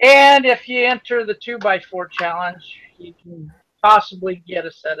 And if you enter the 2x4 challenge, you can possibly get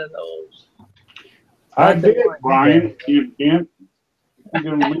a set of those. I did, Brian. You can't.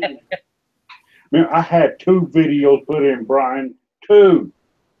 Man, I had 2 videos put in, Brian. 2.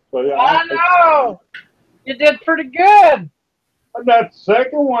 So, yeah, I know. You did pretty good. That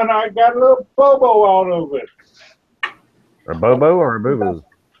second one, I got a little bobo out of it. A bobo or a boo-boo?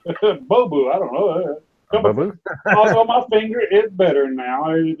 Bobo, I don't know. Boo-boo? Although my finger is better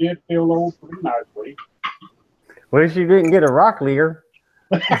now. It did feel old pretty nicely. Wish you didn't get a rock leader.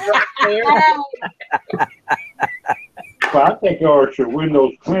 Well, I think I should win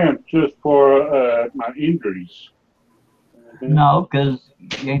those clamps just for my injuries. No, because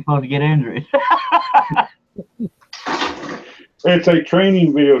you ain't supposed to get injured. It's a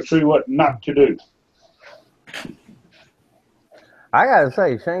training video to show you what not to do. I gotta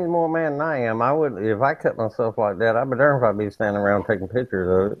say, Shane's more man than I am. I would, if I cut myself like that, I'd be darned if I'd be standing around taking pictures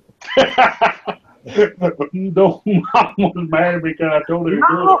of it. No, Mom was mad because I told her to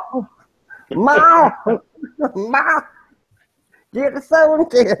do it. Mom! Mom! Get the sewing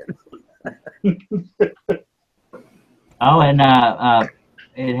kit! Oh, and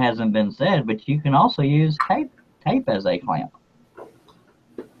it hasn't been said, but you can also use tape as a clamp.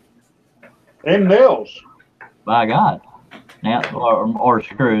 And nails. By God. Now, or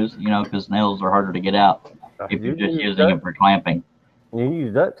screws, you know, because nails are harder to get out if you're just using it for clamping. You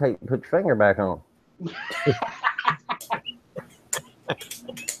use duct tape and put your finger back on.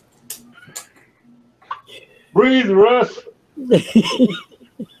 Breathe, Russ.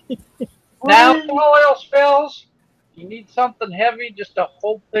 Now, if oil spills, you need something heavy just to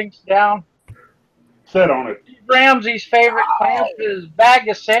hold things down. Sit on it. Ramsey's favorite clamp is bag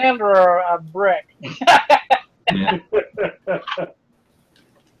of sand or a brick. Yeah.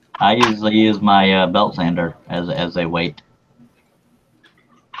 I usually use my belt sander as a weight.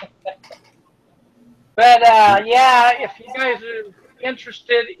 But yeah, if you guys are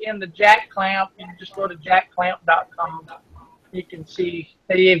interested in the jack clamp, you can just go to jackclamp.com. You can see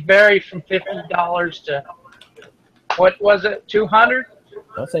they vary from $50 to, what was it, 200?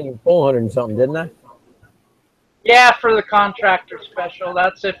 I was thinking 400 and something, didn't I? Yeah, for the contractor special.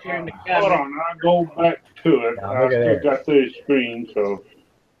 That's if you're in the cabinet. Hold on, I'll go back to it. Yeah, I look at still that. got the screen, so.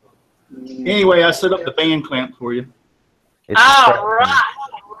 Anyway, I set up the band clamp for you. All right.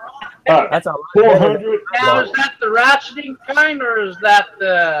 That's a lot better 400. Now, is that the ratcheting kind or is that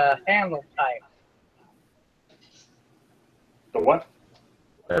the handle type? The what?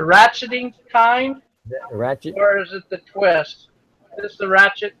 The ratcheting kind, Ratchet? or is it the twist? This is the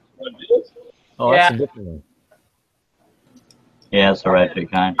ratchet. Oh, Yeah. that's a different one. Yeah, it's the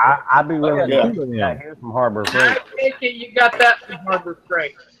ratchet kind. I'd be willing Yeah. to get that here from Harbor I Freight. take it you got that from Harbor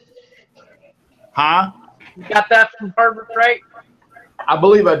Freight. Huh? You got that from Harbor Freight? I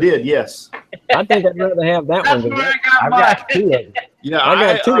believe I did. Yes. I think I'd rather have that That's one. where I I've got got mine. two of them. Yeah, I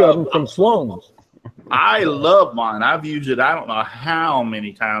got two of them from Sloan's. I love mine. I've used it. I don't know how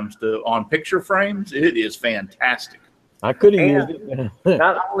many times on picture frames. It is fantastic. I could have And used it.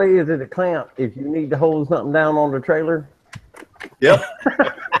 not only is it a clamp, if you need to hold something down on the trailer, Yep.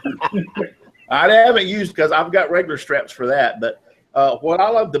 I haven't used because I've got regular straps for that. But what I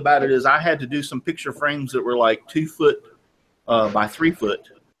loved about it is I had to do some picture frames that were like 2 foot by 3 foot,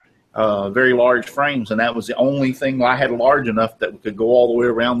 very large frames, and that was the only thing I had large enough that could go all the way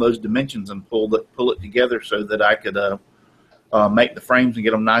around those dimensions and pull it together so that I could make the frames and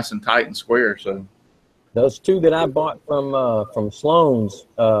get them nice and tight and square. So Those two that I bought from Sloan's,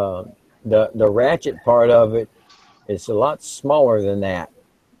 the ratchet part of it is a lot smaller than that,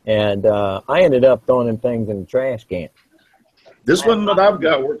 and I ended up throwing them things in the trash can. this one that I've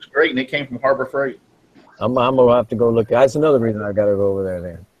got works great, and it came from Harbor Freight. I'm gonna have to go look. That's another reason I got to go over there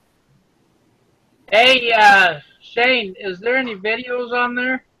then. Hey, Shane, is there any videos on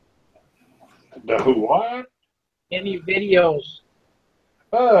there? The who what? Any videos?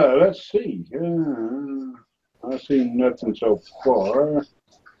 Let's see. I've seen nothing so far. How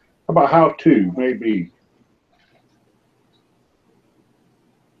about how to, maybe?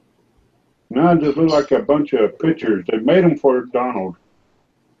 No, it just look like a bunch of pictures. They made them for Donald.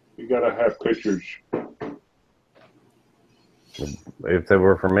 You gotta have pictures. if they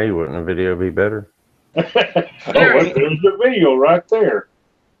were for me, wouldn't a video be better? Oh, there's the video right there.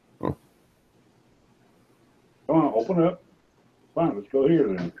 Come on, open up. Fine, let's go here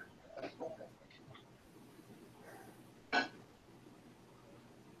then.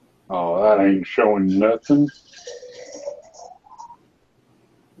 Oh, that ain't showing nothing.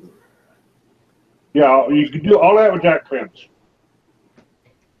 Yeah, you can do all that with jack clamps.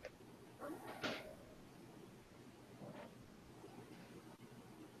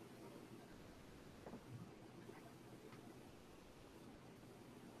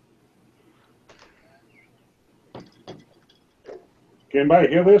 Can anybody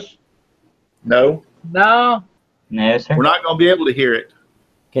hear this? No, No. No, sir. we're not going to be able to hear it.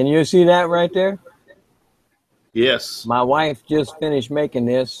 Can you see that right there? Yes. My wife just finished making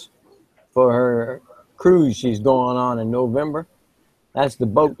this for her cruise she's going on in November. That's the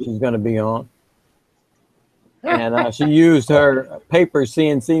boat she's going to be on. And she used her paper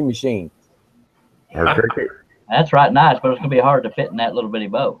CNC machine. Or cricket? That's right nice, but it's going to be hard to fit in that little bitty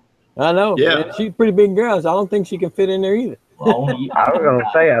bow. I know. Yeah. Man, she's a pretty big girl, so I don't think she can fit in there either. Well, only you- I was going to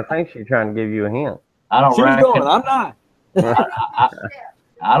say, I think she's trying to give you a hint. I don't She's reckon. going. I'm not.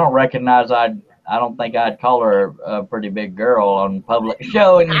 I don't recognize. I don't think I'd call her a pretty big girl on public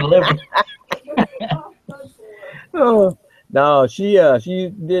show in delivery. Oh, no, she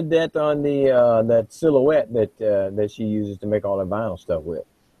did that on the that silhouette that she uses to make all her vinyl stuff with.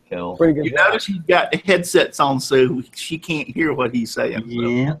 Cool. Pretty good. You job. notice he's got headsets on, so she can't hear what he's saying. So.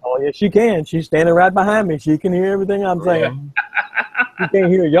 Yeah. Oh yeah, she can. She's standing right behind me. She can hear everything I'm saying. She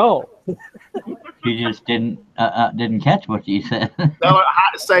can't hear y'all. She just didn't catch what you said.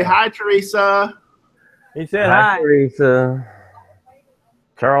 Say hi, Teresa. He said Hi, hi. Teresa.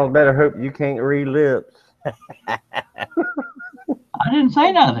 Charles better hope you can't read lips. I didn't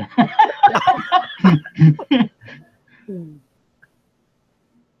say nothing.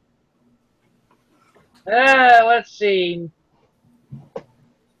 Let's see.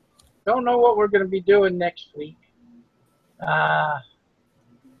 Don't know what we're going to be doing next week.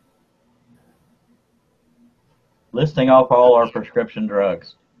 Listing off all our prescription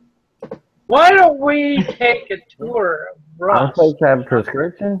drugs. Why don't we take a tour of Russ? Don't folks have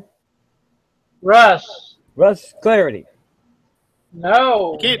prescription? Russ. Russ Clarity.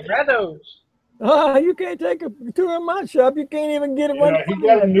 No. You can't- Meadows. Oh, you can't take a tour of my shop. You can't even get it. Yeah, he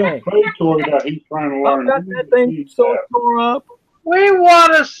got a new play toy that he's trying to I've learn. got that thing so tore up. We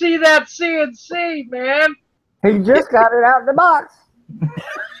want to see that CNC, man. He just got it out of the box.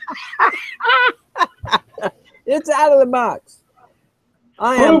 It's out of the box.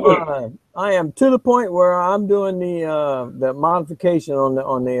 I am to the point where I'm doing the modification on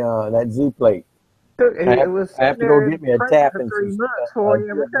the that Z plate. I have to go get me a tap and some stuff. for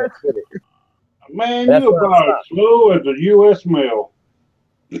you. Man, That's you're what I'm about as slow as a U.S. mail.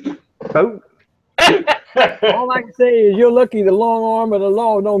 Oh, All I can say is you're lucky the long arm of the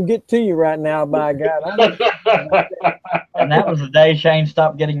law don't get to you right now, by God. And that was the day Shane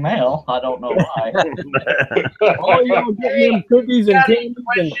stopped getting mail. I don't know why. Oh, you don't get them cookies and candies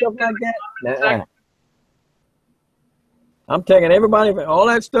and stuff like that? Nah. I'm taking everybody, all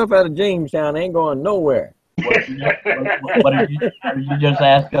that stuff out of Jamestown ain't going nowhere. What did you just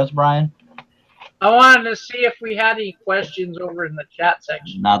ask us, Brian? I wanted to see if we had any questions over in the chat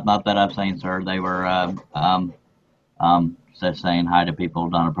section. Not that I've seen, sir. They were just saying hi to people.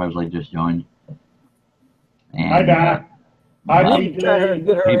 Donna Presley just joined. And, Hi, Donna. I need to try her and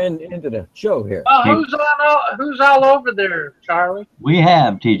get her into the show here. Oh, who's all over there, Charlie? We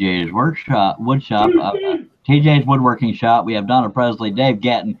have TJ's Woodshop, TJ's Woodworking Shop. We have Donna Presley, Dave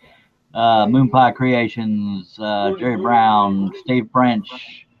Gatton, Moon Pie Creations, Jerry Brown, Steve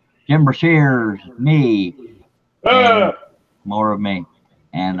French, Jim Brashears, me, more of me,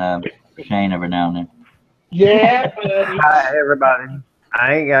 and Shane every now and then. Yeah, buddy. Hi, everybody.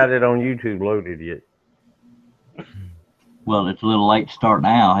 I ain't got it on YouTube loaded yet. Well, it's a little late to start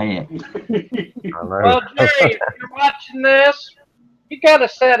now. Hey. Well, Jerry, if you're watching this, you got a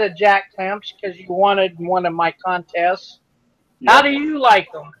set of jack clamps because you wanted one of my contests. Yep. How do you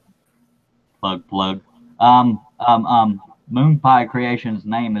like them? Plug. Moon Pie Creations'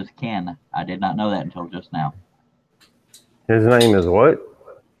 name is Ken. I did not know that until just now. His name is what?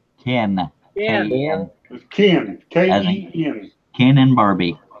 Ken. Ken. Ken. K-E-N. Ken and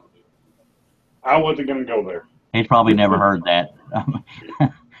Barbie. I wasn't going to go there. He's probably never heard that.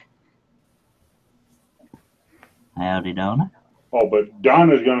 Howdy, Donna. Oh, but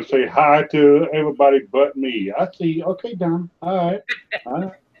Donna's going to say hi to everybody but me. I see. Okay, Donna. All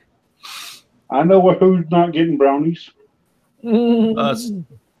right. I know who's not getting brownies.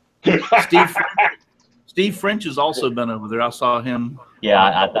 Steve French has also been over there. I saw him. Yeah,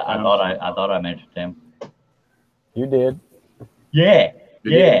 I thought I mentioned him. You did. Yeah.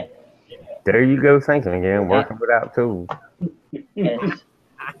 Yeah. There you go, thinking again, working without tools.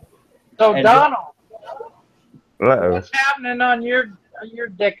 So, Donald, what's happening on your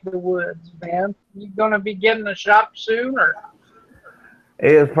deck of the woods, man? You gonna be getting a shop soon, or?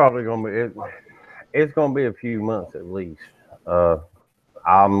 It's probably gonna be. It's gonna be a few months at least.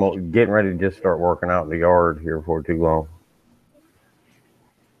 I'm getting ready to just start working out in the yard here for too long,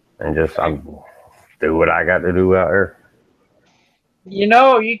 and just do what I got to do out there. You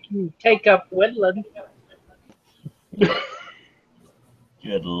know, you can take up woodland.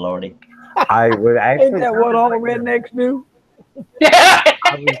 Good lordy. I would actually. Ain't that what all the rednecks do?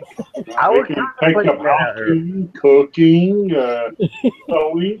 I would take up housekeeping, cooking,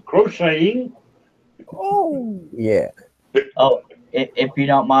 sewing, crocheting. Oh, yeah. Oh, if you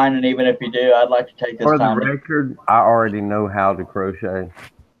don't mind, and even if you do, I'd like to take this time. For the record, I already know how to crochet.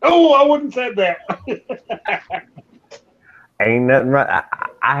 Oh, I wouldn't say that. Ain't nothing right.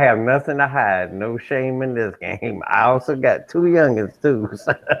 I have nothing to hide. No shame in this game. I also got two youngins too.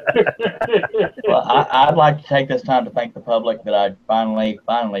 Well, I'd like to take this time to thank the public that I finally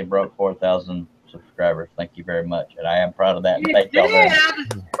broke 4,000 subscribers. Thank you very much, and I am proud of that. And thank y'all very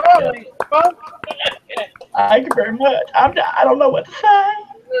much. Thank you very much. I don't know what to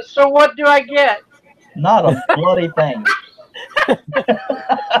say. So what do I get? Not a bloody thing.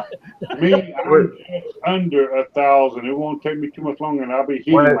 Me, I'm under 1,000. It won't take me too much longer, and I'll be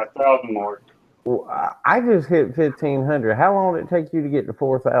hitting my 1,000 mark. Well, I just hit 1,500. How long did it take you to get to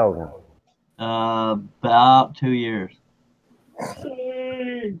 4,000? About 2 years.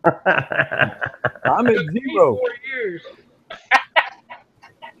 I'm at 0. 4 years.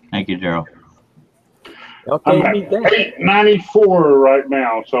 Thank you, Gerald. Okay, I'm at 894 right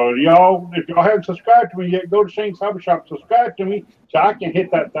now. So y'all, if y'all haven't subscribed to me yet, go to Shane's Hobby Shop, subscribe to me, so I can hit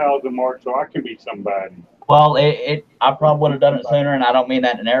that 1,000 mark, so I can be somebody. Well, I probably would have done it sooner, and I don't mean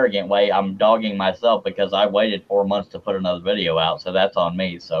that in an arrogant way. I'm dogging myself because I waited 4 months to put another video out, so that's on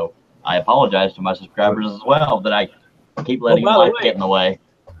me. So I apologize to my subscribers as well that I keep letting life get in the way.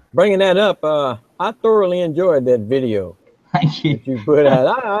 Bringing that up, I thoroughly enjoyed that video. Thank you. That you put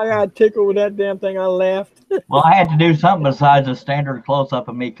out. I got tickled with that damn thing. I laughed. Well, I had to do something besides a standard close-up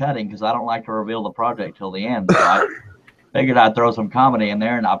of me cutting because I don't like to reveal the project till the end. So I figured I'd throw some comedy in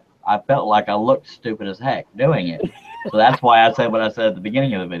there, and I felt like I looked stupid as heck doing it. So that's why I said what I said at the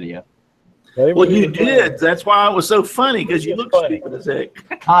beginning of the video. Well, you did. That's why it was so funny, because you look stupid as heck.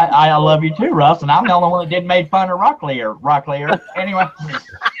 I love you too, Russ, and I'm the only one that did made fun of Rocklear. Anyway,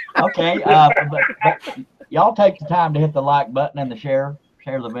 okay. But y'all take the time to hit the like button and the share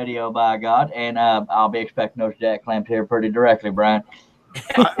the video, by God, and I'll be expecting those jack clamps here pretty directly, Brian.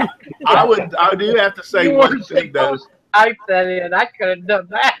 I do have to say one thing though. Type that in. I could have done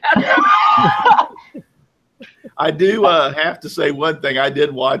that. I do have to say one thing. I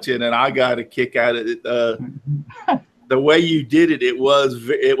did watch it, and I got a kick out of it. the way you did it, it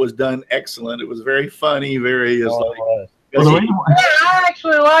was done excellent. It was very funny, very. Well, I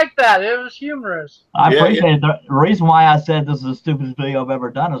actually like that. It was humorous. I appreciate it. The reason why I said this is the stupidest video I've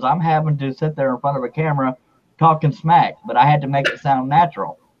ever done is I'm having to sit there in front of a camera talking smack, but I had to make it sound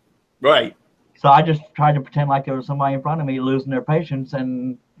natural. Right. So I just tried to pretend like there was somebody in front of me losing their patience,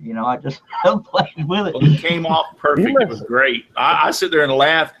 and you know, I just played with it. Well, it came off perfect. It was great. I sit there and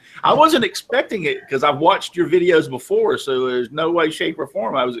laugh. I wasn't expecting it because I've watched your videos before, so there's no way, shape, or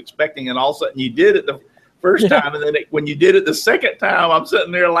form I was expecting. And all of a sudden, you did it the first time, and then when you did it the second time, I'm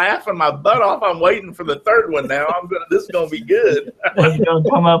sitting there laughing my butt off. I'm waiting for the third one now. This is gonna be good. What you gonna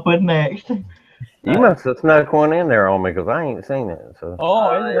come up with next? You must have snuck one in there on me because I ain't seen it. So.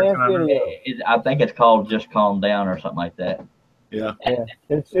 I think it's called "Just Calm Down" or something like that. Yeah.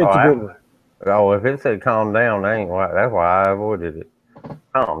 It's a good one. Oh, if it said calm down, that ain't why. That's why I avoided it.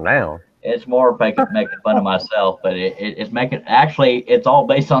 Calm down. It's more making fun of myself, but it's making actually it's all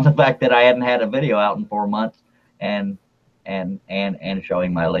based on the fact that I hadn't had a video out in 4 months, and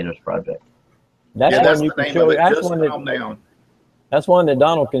showing my latest project. That's one you can show. That's one that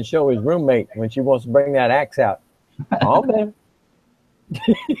Donald can show his roommate when she wants to bring that axe out. Oh man.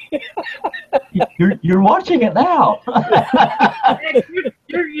 You're watching it now.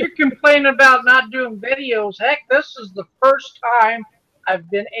 you're complaining about not doing videos. Heck, this is the first time I've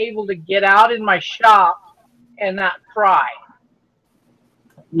been able to get out in my shop and not cry.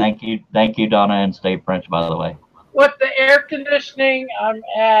 Thank you, Donna and State French, by the way. With the air conditioning, I'm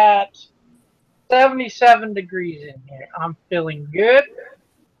at 77 degrees in here. I'm feeling good.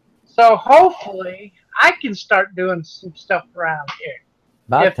 So hopefully I can start doing some stuff around here.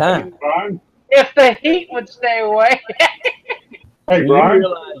 About time. If the heat would stay away. Hey, Brian. You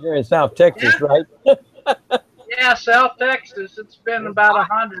realize you're in South Texas, right? Yeah, South Texas. It's been about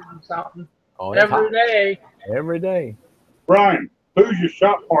 100 and something every day. Every day. Brian, who's your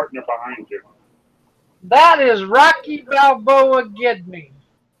shop partner behind you? That is Rocky Balboa Gidney.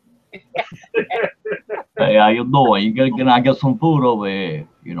 Hey, how you doing? Can I get some food over here?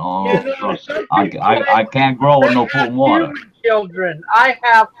 You know, I can't grow with no food and water. Children, I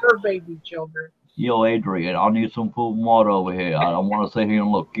have fur baby children. Yo, Adrian, I need some food and water over here. I don't want to sit here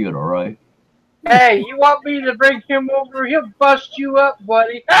and look cute, all right? Hey, you want me to bring him over? He'll bust you up,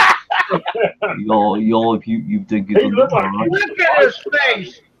 buddy. Yo, if you think you can do it, right? Look at his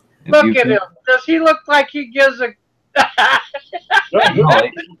face. Look at him. Does he look like he gives a...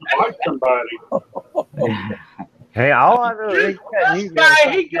 like somebody. Hey, all I know is this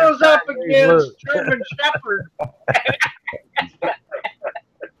guy, he goes up against German Shepherd.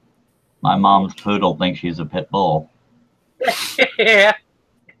 My mom's poodle thinks she's a pit bull. Yeah.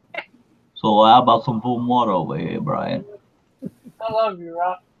 So how about some food and water over here, Brian? I love you,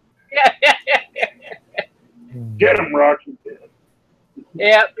 Rock. Get him, Rocky.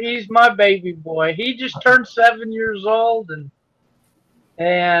 Yeah, he's my baby boy. He just turned 7 years old,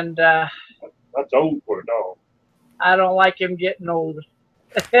 and that's old for a dog. I don't like him getting old.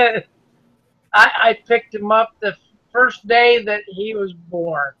 I picked him up the first day that he was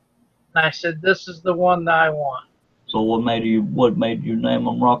born, and I said, "This is the one that I want." So what made you name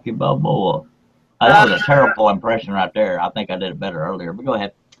him Rocky Balboa? That was a terrible impression right there. I think I did it better earlier, but go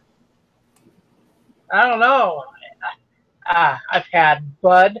ahead. I don't know. I've had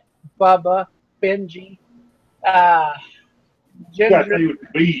Bud, Bubba, Benji, You got to stay with the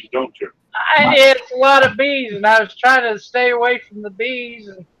bees, don't you? It's a lot of bees, and I was trying to stay away from the bees,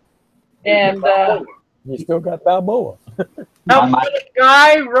 and you still got Balboa.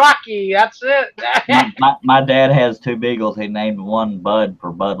 Guy Rocky, that's it. my dad has 2 beagles. He named one Bud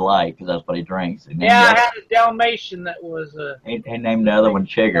for Bud Light because that's what he drinks. Yeah, I had a Dalmatian that was he named the other one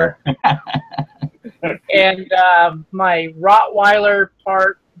Chigger. And my Rottweiler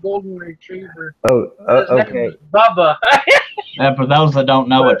part Golden Retriever. Okay. Bubba. And for those that don't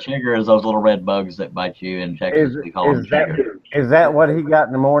know what Chigger is, those little red bugs that bite you in Texas, we call them Chigger. Is that what he got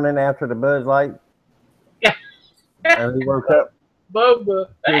in the morning after the Bud Light? Yeah. And he woke up? Bubba.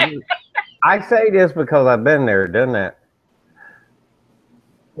 I say this because I've been there, done that.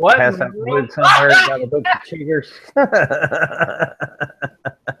 What? Pass that wood somewhere, got a bunch of chiggers.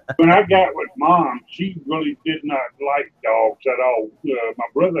 When I got with Mom, she really did not like dogs at all. My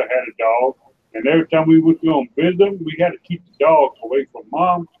brother had a dog, and every time we was going to visit them, we had to keep the dogs away from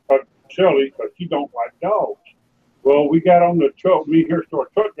Mom, Shirley, because she don't like dogs. Well, we got on the truck, me and her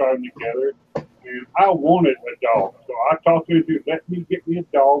started truck driving together, and I wanted a dog. So I talked to her to let me get me a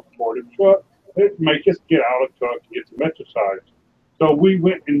dog for the truck. It'd make us get out of the truck and get some exercise. So we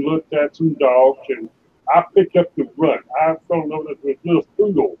went and looked at some dogs, and I picked up the rut. I fell in love with this little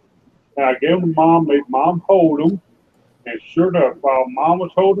poodle. And I gave him to Mom, made Mom hold him. And sure enough, while Mom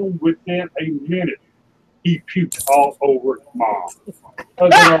was holding him, within a minute, he puked all over Mom. I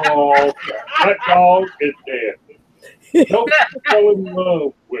said, oh, that dog is dead. Nobody fell in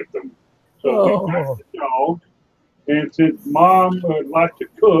love with him. So we got the dog, and since Mom liked to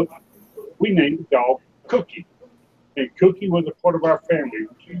cook, we named the dog Cookie. And Cookie was a part of our family.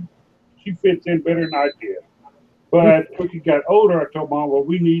 She fits in better than I did. But as Cookie got older, I told Mom, well,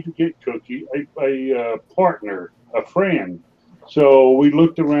 we need to get Cookie a partner, a friend. So we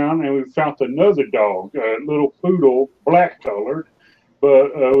looked around and we found another dog, a little poodle, black colored.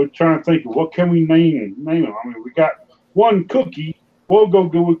 But we're trying to think of what can we name him. I mean, we got one Cookie. We'll go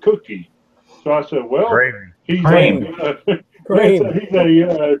with Cookie. So I said, well, he's a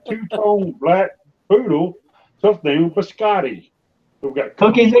two-tone black poodle. So his name was Biscotti. So we got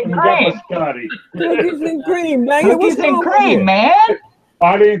Cookies and cream. Biscotti. Cookies and cream, man. Cookies and cream, man.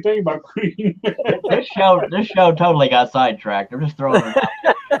 I didn't think about cream. This show totally got sidetracked. I'm just throwing it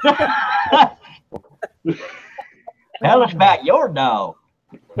out. Tell us about your dog.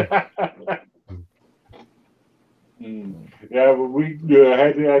 Yeah, but we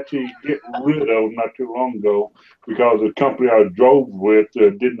had to actually get rid of them not too long ago because the company I drove with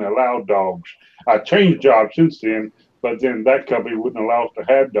didn't allow dogs. I changed jobs since then, but then that company wouldn't allow us to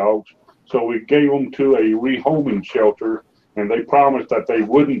have dogs. So we gave them to a rehoming shelter, and they promised that they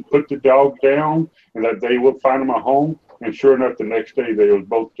wouldn't put the dog down and that they would find them a home. And sure enough, the next day they was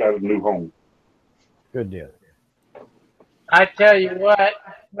both got a new home. Good deal. I tell you what,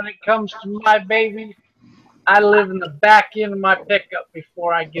 when it comes to my baby, I live in the back end of my pickup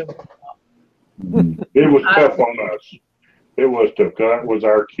before I give them up. It was tough on us. It was tough. That was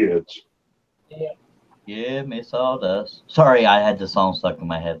our kids. Yeah. Give me sawdust. Sorry, I had the song stuck in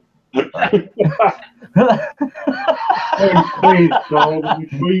my head. Please, so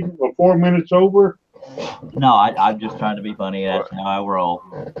we 4 minutes over. No, I'm just trying to be funny. That's how I roll.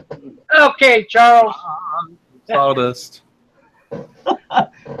 Okay, Charles. Sawdust.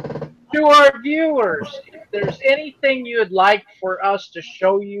 To our viewers, if there's anything you would like for us to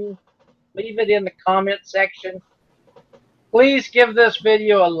show you, leave it in the comment section. Please give this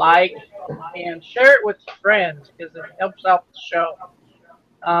video a like and share it with your friends because it helps out the show.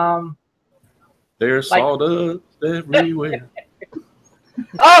 There's sawdust everywhere.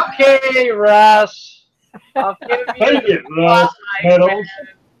 Okay, Russ. I'll give you Take it, Russ. Meadows.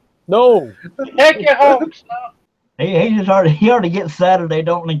 No. Take it home, son. He already gets Saturday.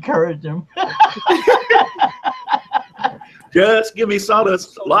 Don't encourage him. Just give me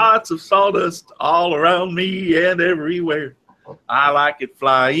sawdust, lots of sawdust all around me and everywhere. I like it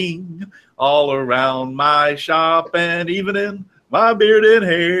flying all around my shop and even in my beard and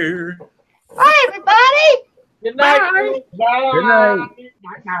hair. Hi, everybody. Good night. Good night.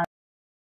 Night.